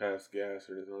that he passed gas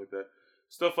or anything like that.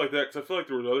 Stuff like that, because I feel like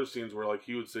there were other scenes where like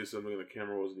he would say something and the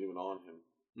camera wasn't even on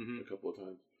him a couple of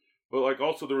times. But like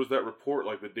also there was that report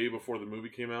like the day before the movie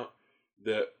came out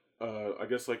that I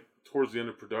guess like towards the end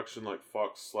of production, like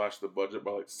Fox slashed the budget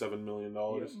by like $7 million.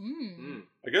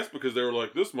 I guess because they were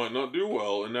like, this might not do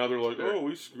well, and now they're like, oh,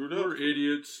 we screwed up. We're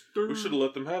idiots. We should have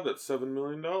let them have that $7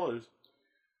 million.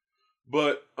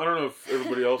 But I don't know if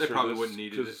everybody else they heard probably this, wouldn't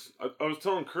need it. I was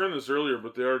telling Kern this earlier,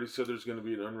 but they already said there's going to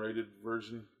be an unrated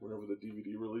version whenever the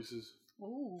DVD releases.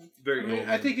 Ooh. Very I mean,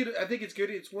 cool. I think it's good.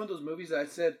 It's one of those movies that I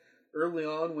said early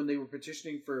on when they were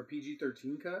petitioning for a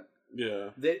PG-13 cut. Yeah.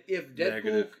 That if Deadpool,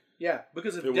 Negative.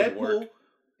 because if It wouldn't work.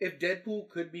 Deadpool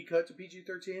could be cut to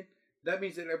PG-13, that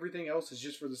means that everything else is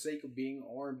just for the sake of being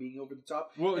R and being over the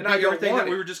top. Well, and I don't everything want that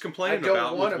we it. were just complaining I don't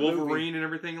about want with a movie. Wolverine and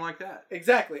everything like that.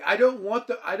 Exactly. I don't want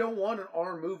an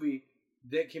R movie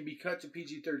that can be cut to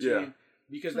PG-13 Yeah.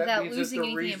 because Without that means losing that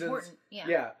the anything reasons. important. Yeah.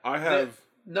 Yeah. I have.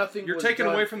 Nothing. You're was taking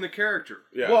done. away from the character.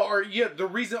 Yeah. Well, the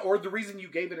reason you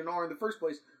gave it an R in the first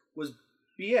place was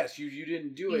BS. You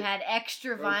didn't do You it. had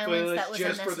extra violence that was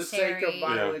just unnecessary. for the sake of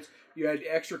violence. You had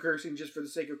extra cursing just for the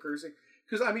sake of cursing.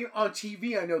 Because I mean, on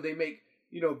TV, I know they make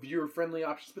viewer friendly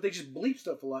options, but they just bleep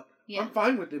stuff a lot. Yeah. I'm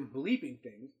fine with them bleeping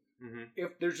things Mm-hmm.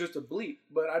 if there's just a bleep,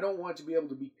 but I don't want it to be able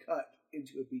to be cut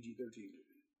into a PG-13 movie.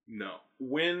 No.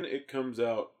 When it comes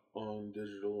out on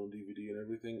digital and DVD and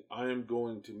everything, I am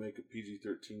going to make a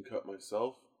PG-13 cut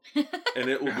myself, and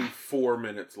it will be 4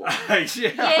 minutes long.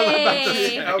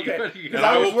 Yay! Okay. And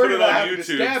I will put worried it about on having to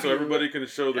YouTube stab so you. everybody can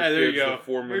show their Yeah, there you kids go. the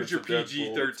 4 minutes Here's your of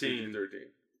Deadpool. PG-13. It's PG-13.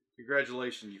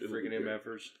 Congratulations, you It'll be friggin' good.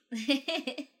 MFers.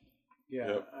 Yeah,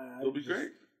 Yep. It'll be great.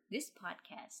 This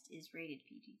podcast is rated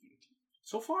PG-13.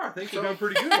 So far, I think So we're doing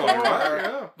pretty good on it, right?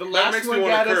 Yeah. The That last makes one me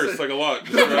want got to us. curse like a lot.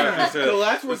 Just like you said. The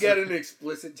last one Listen, got an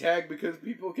explicit tag because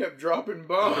people kept dropping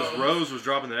bombs. Because Rose was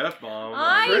dropping the F-bomb.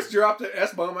 I- Chris dropped an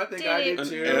S-bomb. I think I did an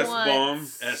too. S-bomb.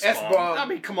 S-bomb. I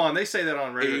mean, come on. They say that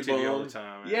on radio TV all A-bomb. the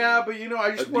time. Yeah, but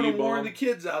I just A want to D-bomb. warn the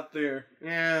kids out there.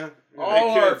 Yeah. All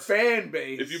our kids, fan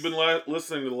base. If you've been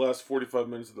listening to the last 45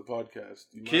 minutes of the podcast,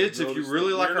 you might Kids, have if you noticed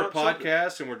really that like we're our not children.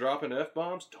 podcast and we're dropping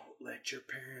F-bombs, don't let your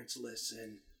parents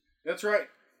listen. That's right.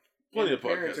 Plenty And of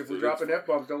parents, podcasts, if we're dude. dropping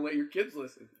F-bombs, don't let your kids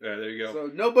listen. Yeah, there you go.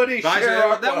 So nobody Guys, share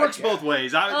our that works podcast. both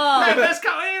ways. Oh.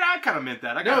 I kind of meant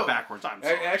that. I got No. it backwards. I'm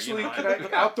sorry. Actually,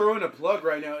 I'll throw in a plug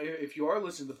right now. If you are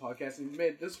listening to the podcast and you've made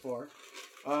it this far,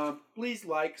 please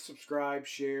like, subscribe,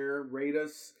 share, rate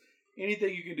us.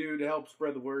 Anything you can do to help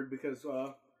spread the word because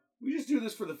we just do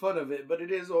this for the fun of it, but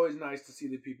it is always nice to see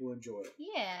that people enjoy it.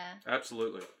 Yeah.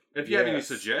 Absolutely. If you have any Yes.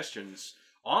 suggestions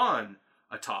on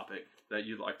a topic that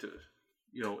you'd like to,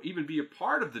 even be a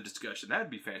part of the discussion, that'd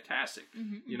be fantastic.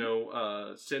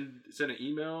 Mm-hmm. Send an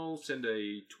email, send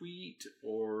a tweet,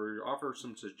 or offer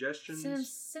some suggestions. Send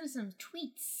us some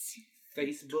tweets.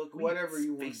 Facebook, whatever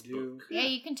you want to do. Yeah,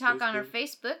 you can talk on our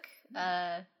Facebook.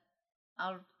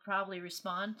 I'll probably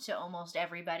respond to almost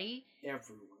everybody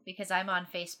Everyone. because I'm on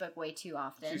Facebook way too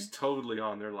often. She's totally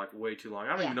on there like way too long.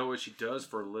 I don't even know what she does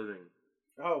for a living.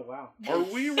 Oh, wow. Are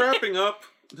we wrapping up?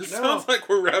 This No. sounds like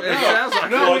we're wrapping It up. sounds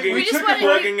like No, plugging, we just wanna-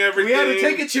 plugging everything. We had to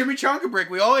take a chimichanga break.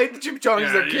 We all ate the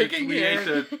chimichangas. They're kicking we here. ate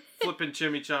the flipping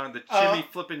chimichanga, the chimmy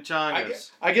flipping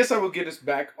changas. I guess I will get us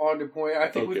back on the point. I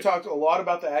think Okay. we've talked a lot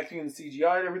about the acting and the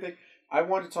CGI and everything. I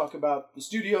want to talk about the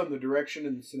studio and the direction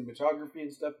and the cinematography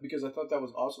and stuff because I thought that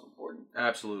was also important.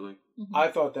 Absolutely. Mhm. I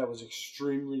thought that was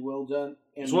extremely well done,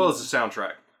 and As well as the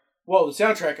soundtrack. well, the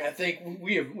soundtrack. I think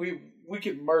we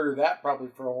could murder that probably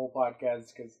for a whole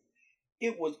podcast because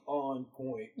it was on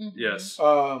point. Mhm. Yes.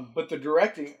 But the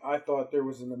directing, I thought there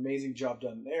was an amazing job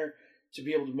done there to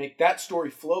be able to make that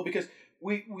story flow because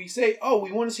we say, oh,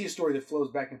 we want to see a story that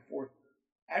flows back and forth.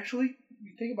 Actually,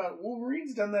 you think about it,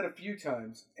 Wolverine's done that a few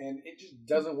times, and it just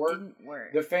doesn't work. Didn't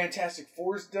work. The Fantastic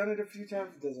Four's done it a few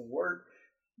times, it doesn't work.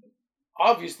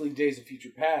 Obviously, Days of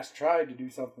Future Past tried to do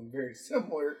something very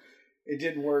similar. It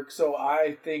didn't work, so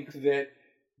I think that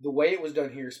the way it was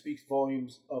done here speaks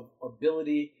volumes of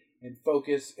ability and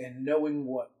focus and knowing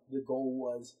what the goal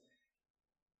was.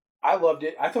 I loved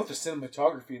it. I thought the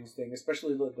cinematography in this thing,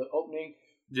 especially the opening,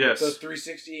 Yes. the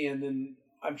 360, and then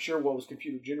I'm sure what was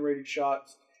computer-generated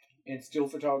shots and still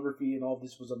photography and all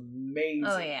this was amazing.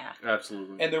 Oh, yeah.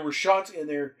 Absolutely. And there were shots in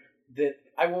there that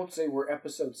I won't say were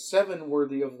episode 7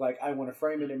 worthy of like, I want to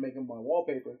frame it and make them my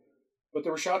wallpaper. But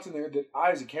there were shots in there that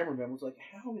I, as a cameraman, was like,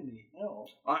 how in the hell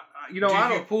I did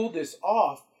don't you pull this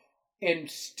off and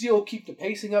still keep the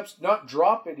pacing up, not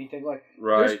drop anything? Like,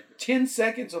 there's Right. 10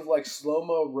 seconds of like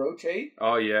slow-mo rotate,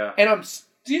 Oh, yeah. and I'm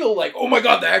still like, oh my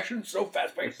god, the action's so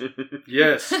fast-paced.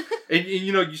 Yes. and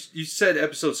you said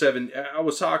episode 7. I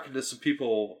was talking to some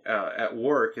people at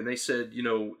work, and they said,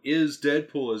 is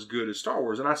Deadpool as good as Star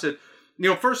Wars? And I said,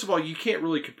 first of all, you can't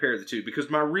really compare the two because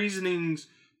my reasonings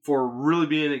for really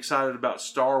being excited about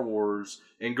Star Wars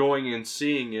and going and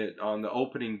seeing it on the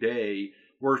opening day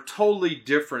were totally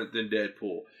different than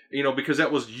Deadpool. Because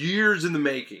that was years in the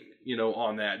making,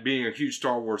 on that, being a huge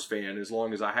Star Wars fan as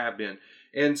long as I have been.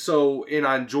 And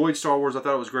I enjoyed Star Wars. I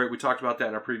thought it was great. We talked about that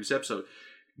in our previous episode.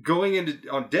 Going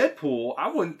on Deadpool, I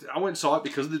went and saw it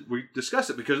because we discussed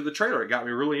it because of the trailer. It got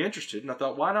me really interested, and I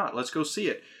thought, why not? Let's go see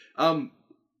it.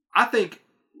 I think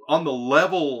on the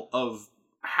level of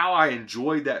how I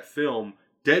enjoyed that film,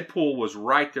 Deadpool was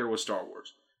right there with Star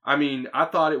Wars. I mean, I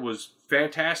thought it was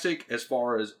fantastic as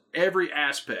far as every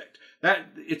aspect. That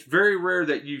it's very rare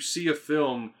that you see a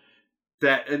film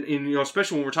that, and you know,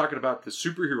 especially when we're talking about the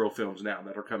superhero films now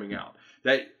that are coming out,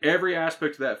 that every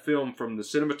aspect of that film, from the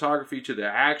cinematography to the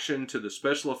action to the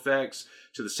special effects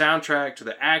to the soundtrack to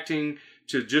the acting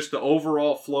to just the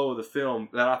overall flow of the film,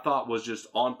 that I thought was just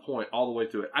on point all the way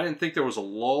through it. I didn't think there was a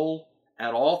lull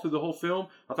at all through the whole film.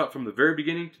 I thought from the very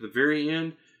beginning to the very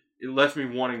end, it left me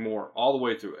wanting more all the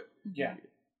way through it. Yeah.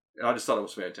 I just thought it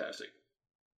was fantastic.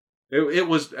 It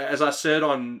was, as I said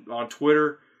on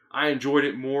Twitter, I enjoyed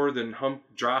it more than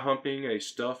dry humping a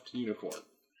stuffed unicorn.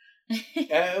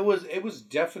 It was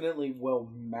definitely well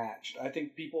matched. I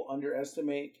think people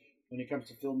underestimate when it comes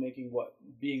to filmmaking what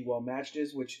being well matched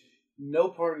is, which no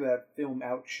part of that film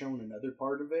outshone another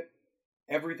part of it.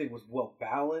 Everything was well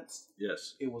balanced.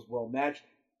 Yes. It was well matched.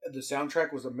 The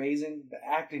soundtrack was amazing. The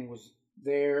acting was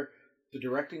there. The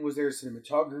directing was there.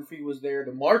 Cinematography was there.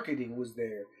 The marketing was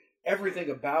there. Everything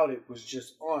about it was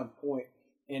just on point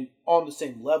and on the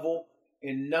same level,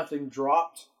 and nothing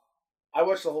dropped. I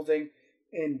watched the whole thing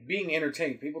and being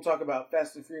entertained. People talk about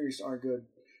Fast and Furious aren't good.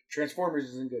 Transformers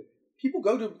isn't good. People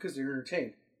go to it because they're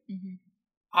entertained. Mm-hmm.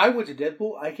 I went to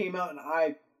Deadpool. I came out and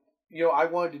I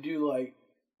wanted to do like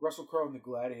Russell Crowe in The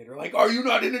Gladiator. Like, are you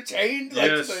not entertained?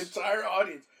 Like, yes. To the entire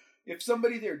audience. If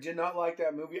somebody there did not like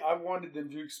that movie, I wanted them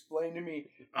to explain to me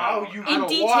how you can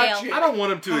watch it. I don't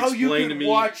want them to explain to me.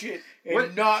 How you can watch it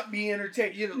and not be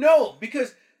entertained. You know, no,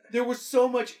 because there was so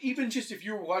much, even just if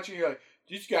you were watching, you're like,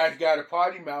 this guy's got a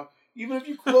potty mouth. Even if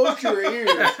you closed your ears,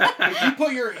 if you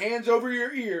put your hands over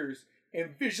your ears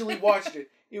and visually watched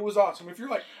it, it was awesome. If you're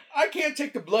like, I can't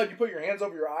take the blood, you put your hands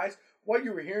over your eyes, what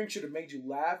you were hearing should have made you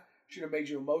laugh, should have made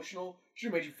you emotional, should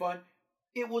have made you fun.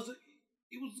 It was a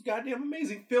goddamn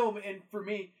amazing film, and for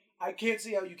me, I can't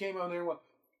see how you came out there and went,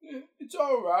 it's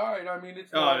all right. I mean,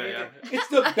 it's not It's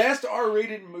the best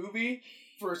R-rated movie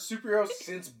for a superhero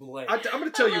since Blade. I'm going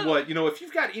to tell you what, if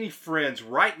you've got any friends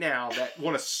right now that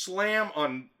want to slam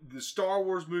on the Star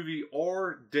Wars movie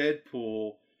or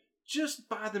Deadpool, just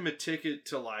buy them a ticket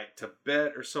to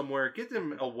Bet or somewhere. Get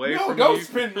them away from you. No, don't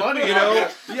spend money.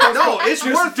 It's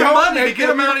worth the money to get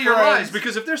them out of your lives.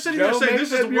 Because if they're sitting there saying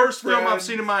this is the worst film I've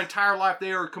seen in my entire life,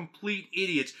 they are complete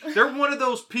idiots. They're one of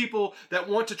those people that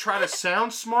want to try to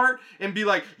sound smart and be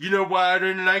like, you know why I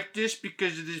didn't like this?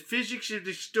 Because the physics of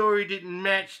the story didn't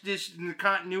match this and the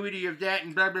continuity of that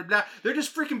and blah, blah, blah. They're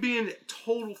just freaking being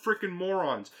total freaking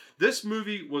morons. This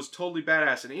movie was totally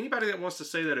badass, and anybody that wants to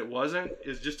say that it wasn't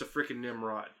is just a freaking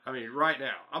Nimrod. I mean, right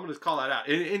now, I'm going to call that out.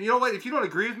 And you know what? If you don't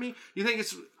agree with me, you think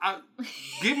it's...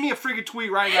 give me a freaking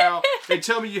tweet right now and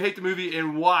tell me you hate the movie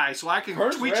and why, so I can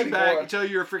tweet you back and tell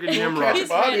you you're a freaking Nimrod.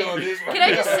 Can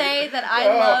I just say that I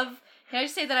love... Can I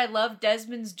just say that I love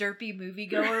Desmond's derpy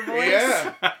moviegoer voice?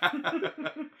 Yeah.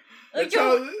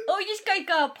 This guy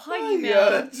got a potty mouth. Yeah,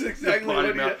 that's exactly what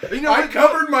I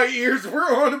covered my ears. We're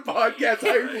on a podcast.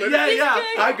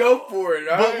 I go for it.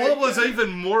 But what was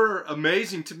even more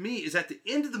amazing to me is at the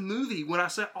end of the movie, when I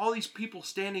saw all these people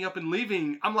standing up and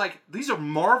leaving, I'm like, these are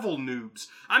Marvel noobs.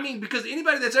 I mean, because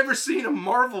anybody that's ever seen a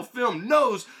Marvel film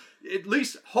knows, at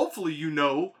least hopefully you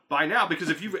know by now, because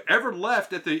if you've ever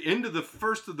left at the end of the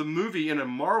first of the movie in a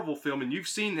Marvel film and you've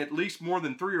seen at least more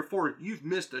than 3 or 4, you've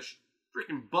missed a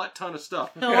freaking butt ton of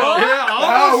stuff. We're gonna earn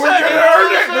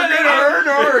it. We're gonna earn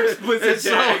our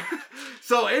explicit tag.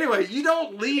 So anyway, you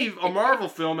don't leave a Marvel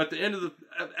film at the end of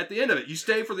it. You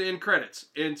stay for the end credits.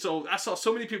 And so I saw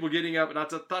so many people getting up, and I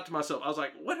thought to myself, I was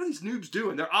like, what are these noobs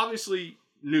doing? They're obviously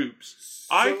noobs.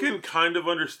 I can kind of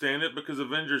understand it because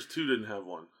Avengers 2 didn't have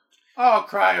one. Oh,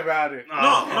 cry about it. No,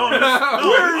 I'm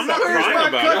not crying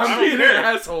about it. I'm being an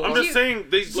asshole. I'm just saying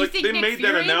they made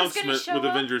that announcement with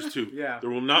Avengers 2. Yeah. There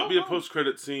will not be a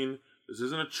post-credit scene. This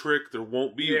isn't a trick. There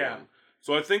won't be one.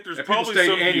 So I think there's if probably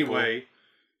some anyway.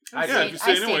 I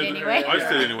stayed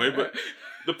anyway. But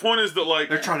the point is that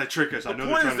they're trying to trick us. The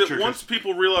point is that once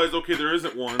people realize, okay, there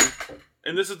isn't one,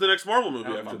 and this is the next Marvel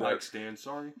movie after that. Mic stand,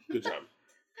 sorry. Good job.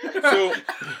 So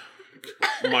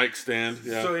mic stand.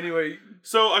 Yeah. So anyway,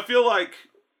 I feel like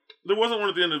there wasn't one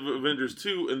at the end of Avengers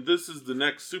 2, and this is the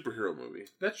next superhero movie.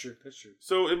 That's true.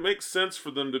 So it makes sense for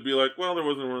them to be like, well, there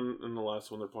wasn't one in the last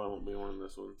one, there probably won't be one in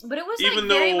this one. But it was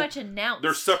very much announced.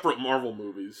 They're separate Marvel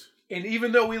movies. And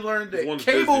even though we learned that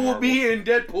Cable will be in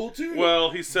Deadpool 2. Well,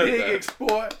 he said Big that.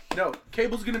 Export. No,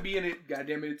 Cable's going to be in it. God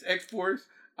damn it, it's X-Force.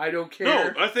 I don't care.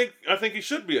 No, I think he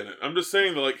should be in it. I'm just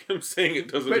saying that him saying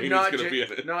it doesn't mean he's going to be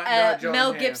in it. Not John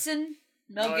Mel Hamm. Gibson.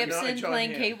 Mel No, Gibson not John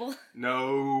playing Hamm. Cable.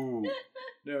 No.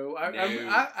 No, No.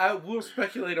 I will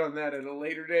speculate on that at a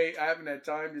later date. I haven't had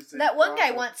time to say. That one guy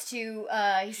proper. wants to.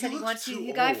 He said he looks wants to. too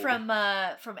The guy old.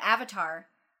 from Avatar,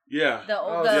 Yeah. the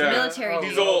Oh, the yeah. military. Oh, dude.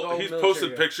 He's the all old he's military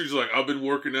posted guy. pictures like I've been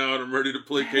working out, I'm ready to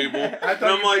play Cable. I And thought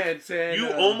I'm you like, meant saying, you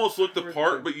almost look the where's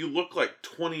part, the- but you look like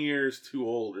 20 years too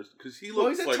old, because he Well,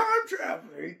 looks he's a like. time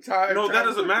traveler. He time No, that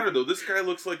travels. doesn't matter though. This guy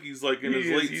looks like he's like in He his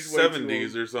is. late He's way too 70s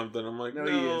old. or something. I'm like, No,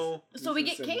 no. he is. So we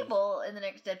He's get a cinnamon. Cable in the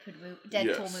next Deadpool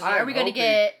Yes. movie. I'm Are we going to hoping-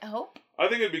 get Hope? I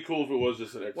think it'd be cool if it was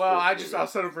just an extra. Well, I'll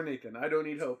settle for Nathan. I don't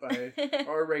need Hope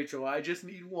or Rachel. I just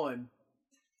need one.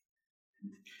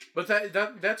 But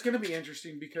that's going to be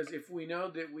interesting because if we know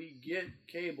that we get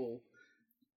Cable,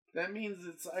 that means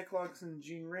that Cyclops and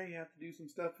Jean Grey have to do some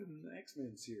stuff in the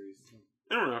X-Men series.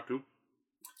 They don't have to.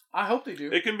 I hope they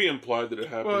do. It can be implied that it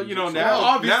happens. Well, you know, It's now, like-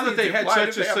 obviously now that they it's had implied such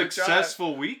if a they have a shot.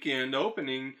 successful weekend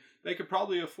opening, they could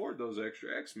probably afford those extra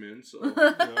X-Men. So, you know.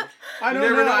 I You don't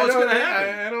never know. know what's I don't, gonna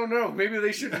happen. I don't know. Maybe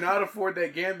they should not afford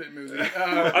that Gambit movie.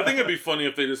 I think it'd be funny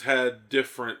if they just had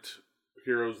different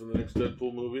heroes in the next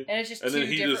Deadpool movie. And it's just And two then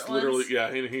he different just literally, ones. yeah,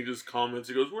 and he just comments.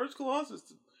 He goes, "Where's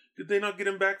Colossus? Did they not get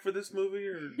him back for this movie?"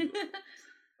 Or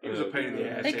It was a pain in the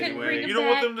ass They couldn't anyway. bring him you don't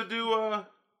want back. them to do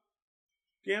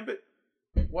Gambit?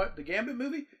 What, the Gambit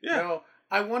movie? Yeah. No,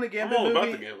 I want a Gambit all movie.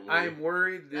 about the Gambit movie. I'm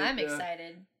worried that I'm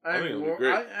excited. I think it'll be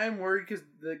great. I'm worried because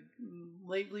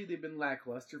lately they've been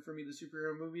lackluster for me. The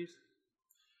superhero movies.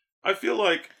 I feel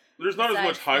like there's not as Besides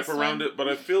much hype this around one. it, but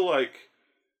I feel like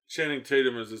Channing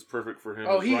Tatum is as perfect for him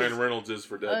Oh, as he Ryan is. Reynolds is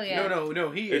for Deadpool. Oh, yeah.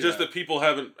 No. He. It's just that people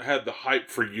haven't had the hype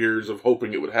for years of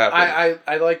hoping it would happen.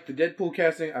 I like the Deadpool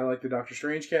casting. I like the Doctor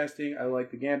Strange casting. I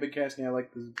like the Gambit casting. I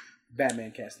like the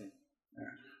Batman casting.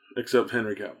 Except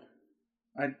Henry Cavill.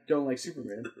 I don't like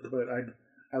Superman, but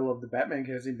I love the Batman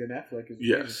casting. Ben Affleck is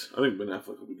Yes, I think Ben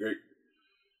Affleck will be great.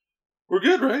 We're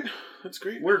good, right? That's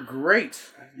great. We're great.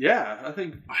 Yeah, I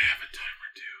think I have a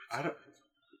timer too.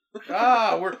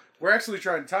 I don't. We're actually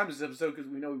trying to time this episode because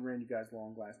we know we ran you guys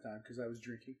long last time because I was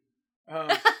drinking.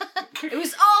 It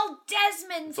was all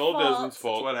Desmond's It's all fault. Desmond's That's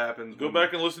fault. what happens. Go when-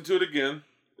 back and listen to it again.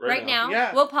 Right now.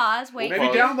 Yeah. We'll pause. Wait. Maybe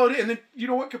pause. download it and then you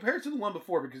know what? Compare it to the one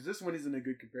before because this one isn't a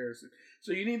good comparison.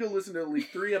 So you need to listen to at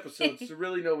least 3 episodes to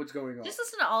really know what's going on. Just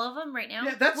listen to all of them right now.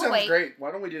 Yeah, that We'll sounds wait. great.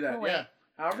 Why don't we do that? We'll Yeah. wait.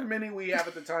 However many we have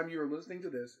at the time you were listening to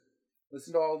this,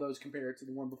 listen to all those, compare it to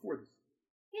the one before this.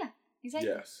 Exactly.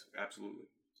 Yes, Absolutely.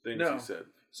 things No. he said.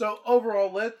 So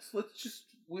overall, let's just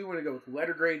we want to go with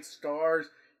letter grades, stars,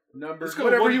 numbers, Let's go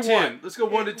whatever 1 to you 10. want. Let's go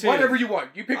 1 to 10. Whatever you want.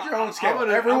 You pick your own scale. I'm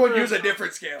Everyone gonna- use a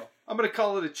different scale. I'm gonna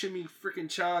call it a Chimmy freaking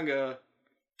Changa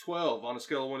 12 on a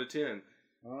scale of 1 to 10.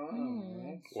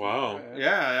 Mm. Wow.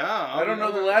 Yeah. I don't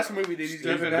know the last movie that he's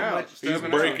Stepping given that out. much. He's Stepping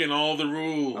breaking all the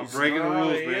rules. I'm breaking the Oh,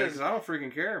 rules, he man, is. because I don't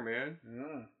freaking care, man.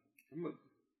 Yeah. I'm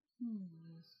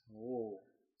a- Oh.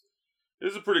 It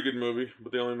was a pretty good movie,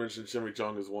 but they only mentioned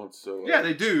chimichangas once, so... yeah,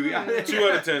 they do. Yeah. 2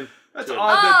 out of 10. That's Good.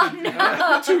 odd that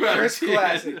Oh, the no. 2 out of Chris 10.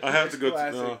 Classic. I have to go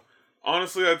Classic. to... No.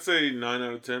 Honestly, I'd say 9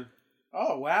 out of 10.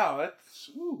 Oh wow, that's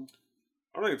ooh.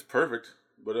 I don't think it's perfect,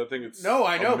 but I think it's No,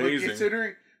 I know, amazing. but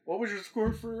considering what was your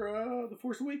score for The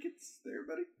Force Awakens, there,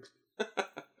 buddy?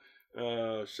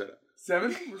 Shut up.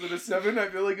 7? Was it a 7? I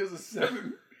feel like it was a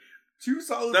 7. 2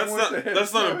 solid That's points not. ahead.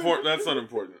 That's not 7. important. That's not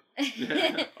important.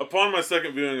 Upon my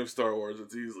second viewing of Star Wars,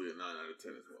 it's easily a 9 out of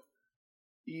 10 as well.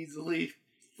 Easily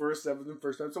first 7 the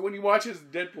first time. So when you watch his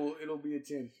Deadpool, it'll be a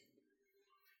 10.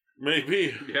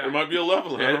 Maybe. Yeah. It might be a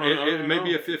level. I don't, I It don't may know.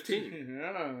 be a 15.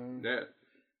 Yeah. Yeah.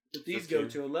 But these 15. go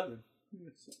to 11.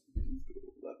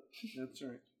 That's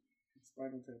right.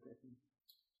 Spinal Tap reference.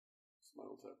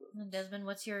 Spinal Tap reference. Desmond,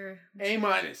 what's your A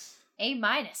minus. A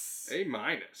minus? A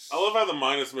minus. I love how the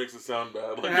minus makes it sound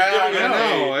bad. Like, Yeah, you're giving it I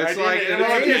an know. A. It's like and an a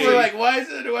lot of A. people are like, why is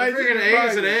it? Why is Freaking it A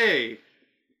is an minus? A.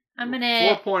 I'm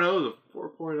gonna 4.0 to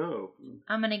 4.0.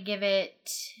 I'm gonna give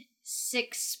it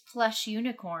 6 plush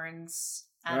unicorns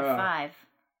out of 5.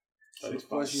 6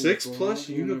 plus 6 unicorn. plus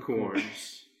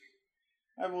unicorns.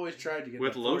 I've always tried to get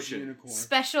With the lotion. Unicorn.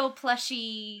 Special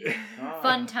plushy Ah.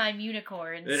 fun time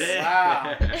unicorns.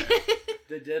 Wow.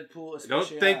 The Deadpool especial.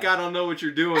 Don't think I don't know what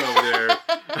you're doing over there.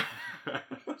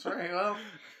 That's right.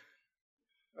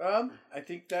 Well, I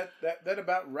think that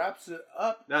about wraps it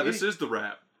up. Now, this is the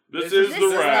wrap. This is the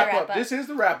wrap. wrap up. This is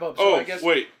the wrap up. So Oh, I guess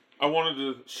wait. I wanted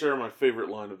to share my favorite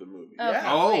line of the movie. Okay,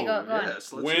 Yeah. Oh, wait, go on.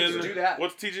 yes. Let's When do that.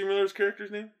 What's T.J. Miller's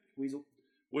character's name? Weasel.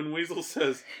 When Weasel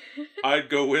says, "I'd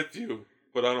go with you,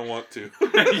 but I don't want to." I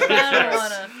don't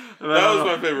wanna. That was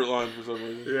my favorite line for some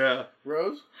reason. Yeah.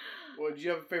 Rose, what did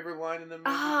you have a favorite line in the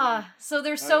movie? So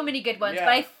there's so many good ones, yeah.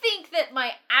 but I think that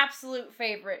my absolute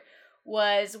favorite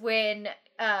was when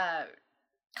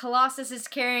Colossus is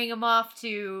carrying him off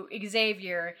to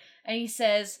Xavier, and he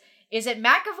says, "Is it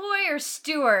McAvoy or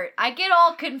Stewart? I get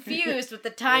all confused with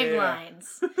the timelines."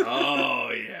 Oh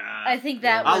yeah. I think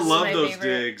that I was love my those favorite.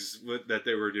 digs that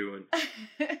they were doing.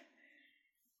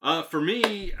 For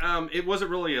me, it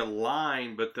wasn't really a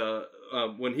line, but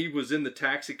when he was in the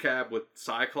taxi cab with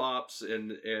Cyclops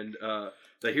and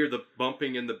they hear the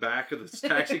bumping in the back of the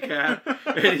taxi cab,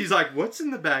 and he's like, "What's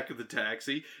in the back of the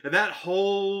taxi?" And that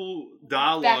whole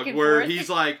dialogue where forth. he's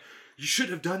like, "You should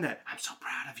have done that. I'm so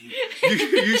proud of you.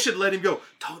 You should let him go.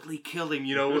 Totally kill him."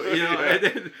 And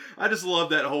then, I just love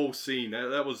that whole scene.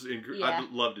 That was I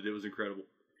loved it. It was incredible.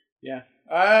 Yeah,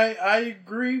 I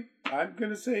agree. I'm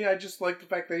gonna say I just like the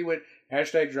fact that he went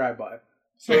 #drive-by.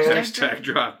 So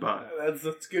 #drive-by.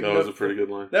 That's good. That was a pretty good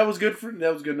line. That was good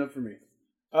enough for me.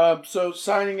 So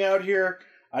signing out here,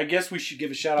 I guess we should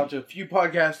give a shout out to a few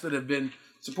podcasts that have been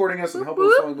supporting us and helping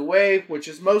us along the way, which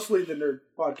is mostly the Nerd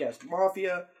Podcast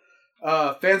Mafia.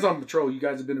 Fans on Patrol, you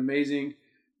guys have been amazing.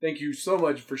 Thank you so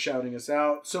much for shouting us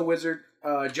out. So Wizard,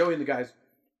 Joey and the guys,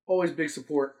 always big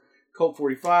support. Colt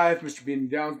 45, Mr. Beating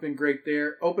Down's been great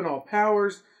there. Open All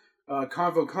Powers,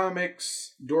 Convo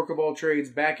Comics, Dork of All Trades,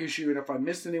 Back Issue, and if I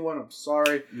missed anyone, I'm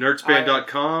sorry.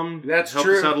 Nerdspan.com. That's helped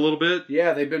true. us out a little bit.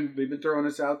 Yeah, they've been throwing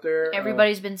us out there.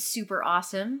 Everybody's been super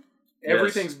awesome.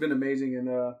 Everything's been amazing,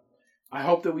 and I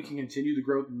hope that we can continue the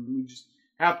growth and we just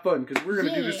have fun because we're going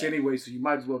to do this anyway, so you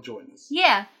might as well join us.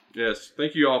 Yeah. Yes.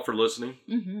 Thank you all for listening.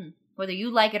 Mm-hmm. Whether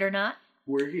you like it or not.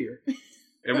 We're here.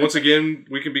 And once again,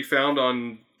 we can be found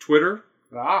on Twitter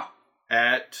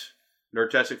at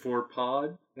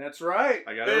Nerdtastic4Pod. That's right.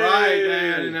 I got it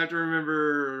right. I didn't have to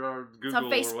remember Google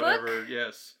on Facebook? or whatever.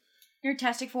 Yes.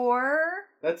 Nerdtastic4.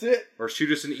 That's it. Or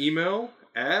shoot us an email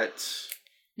at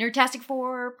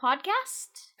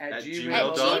Nerdtastic4podcast At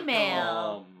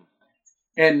gmail.com.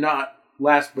 And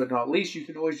last but not least, you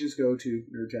can always just go to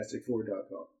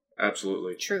nerdtastic4.com.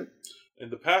 Absolutely. True.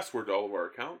 And the password to all of our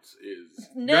accounts is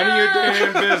No! None of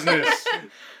your damn business.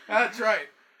 That's right.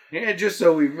 And just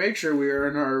so we make sure we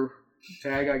earn our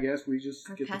tag, I guess we just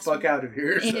Our get password. the fuck out of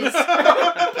here. It is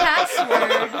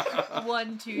password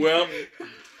 1, 2, Well, 3.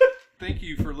 Thank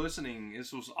you for listening.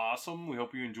 This was awesome. We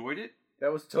hope you enjoyed it.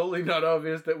 That was totally not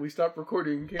obvious that we stopped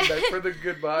recording and came back for the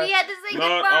goodbye. We had to say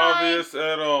not goodbye. obvious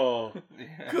at all.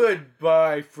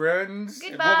 Goodbye, friends.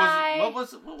 Goodbye. What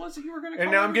was it you were going to call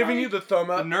And now I'm giving everybody? you the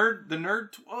thumb up. The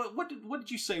nerd. What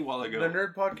did you say a while ago? The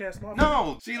Nerd Podcast Mafia.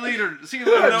 No. See you later. See you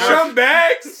later. Chum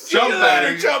bags. Chum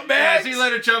bags. Chum bags. Yeah, see you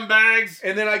later, chum bags.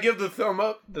 And then I give the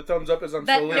thumbs up as I'm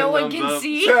That slowly. no one thumbs can up.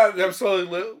 see. I'm slowly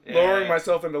lowering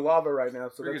myself into lava right now.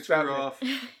 So We're that's gonna screw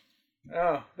happening. off.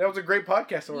 Oh, that was a great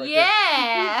podcast. Right Yeah.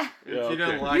 Yeah, If you okay.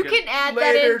 don't like You it. can add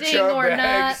Later, that ending chum or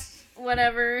bags. not.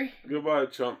 Whatever. Goodbye,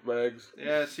 chump bags.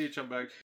 Yeah, see you, chum bags.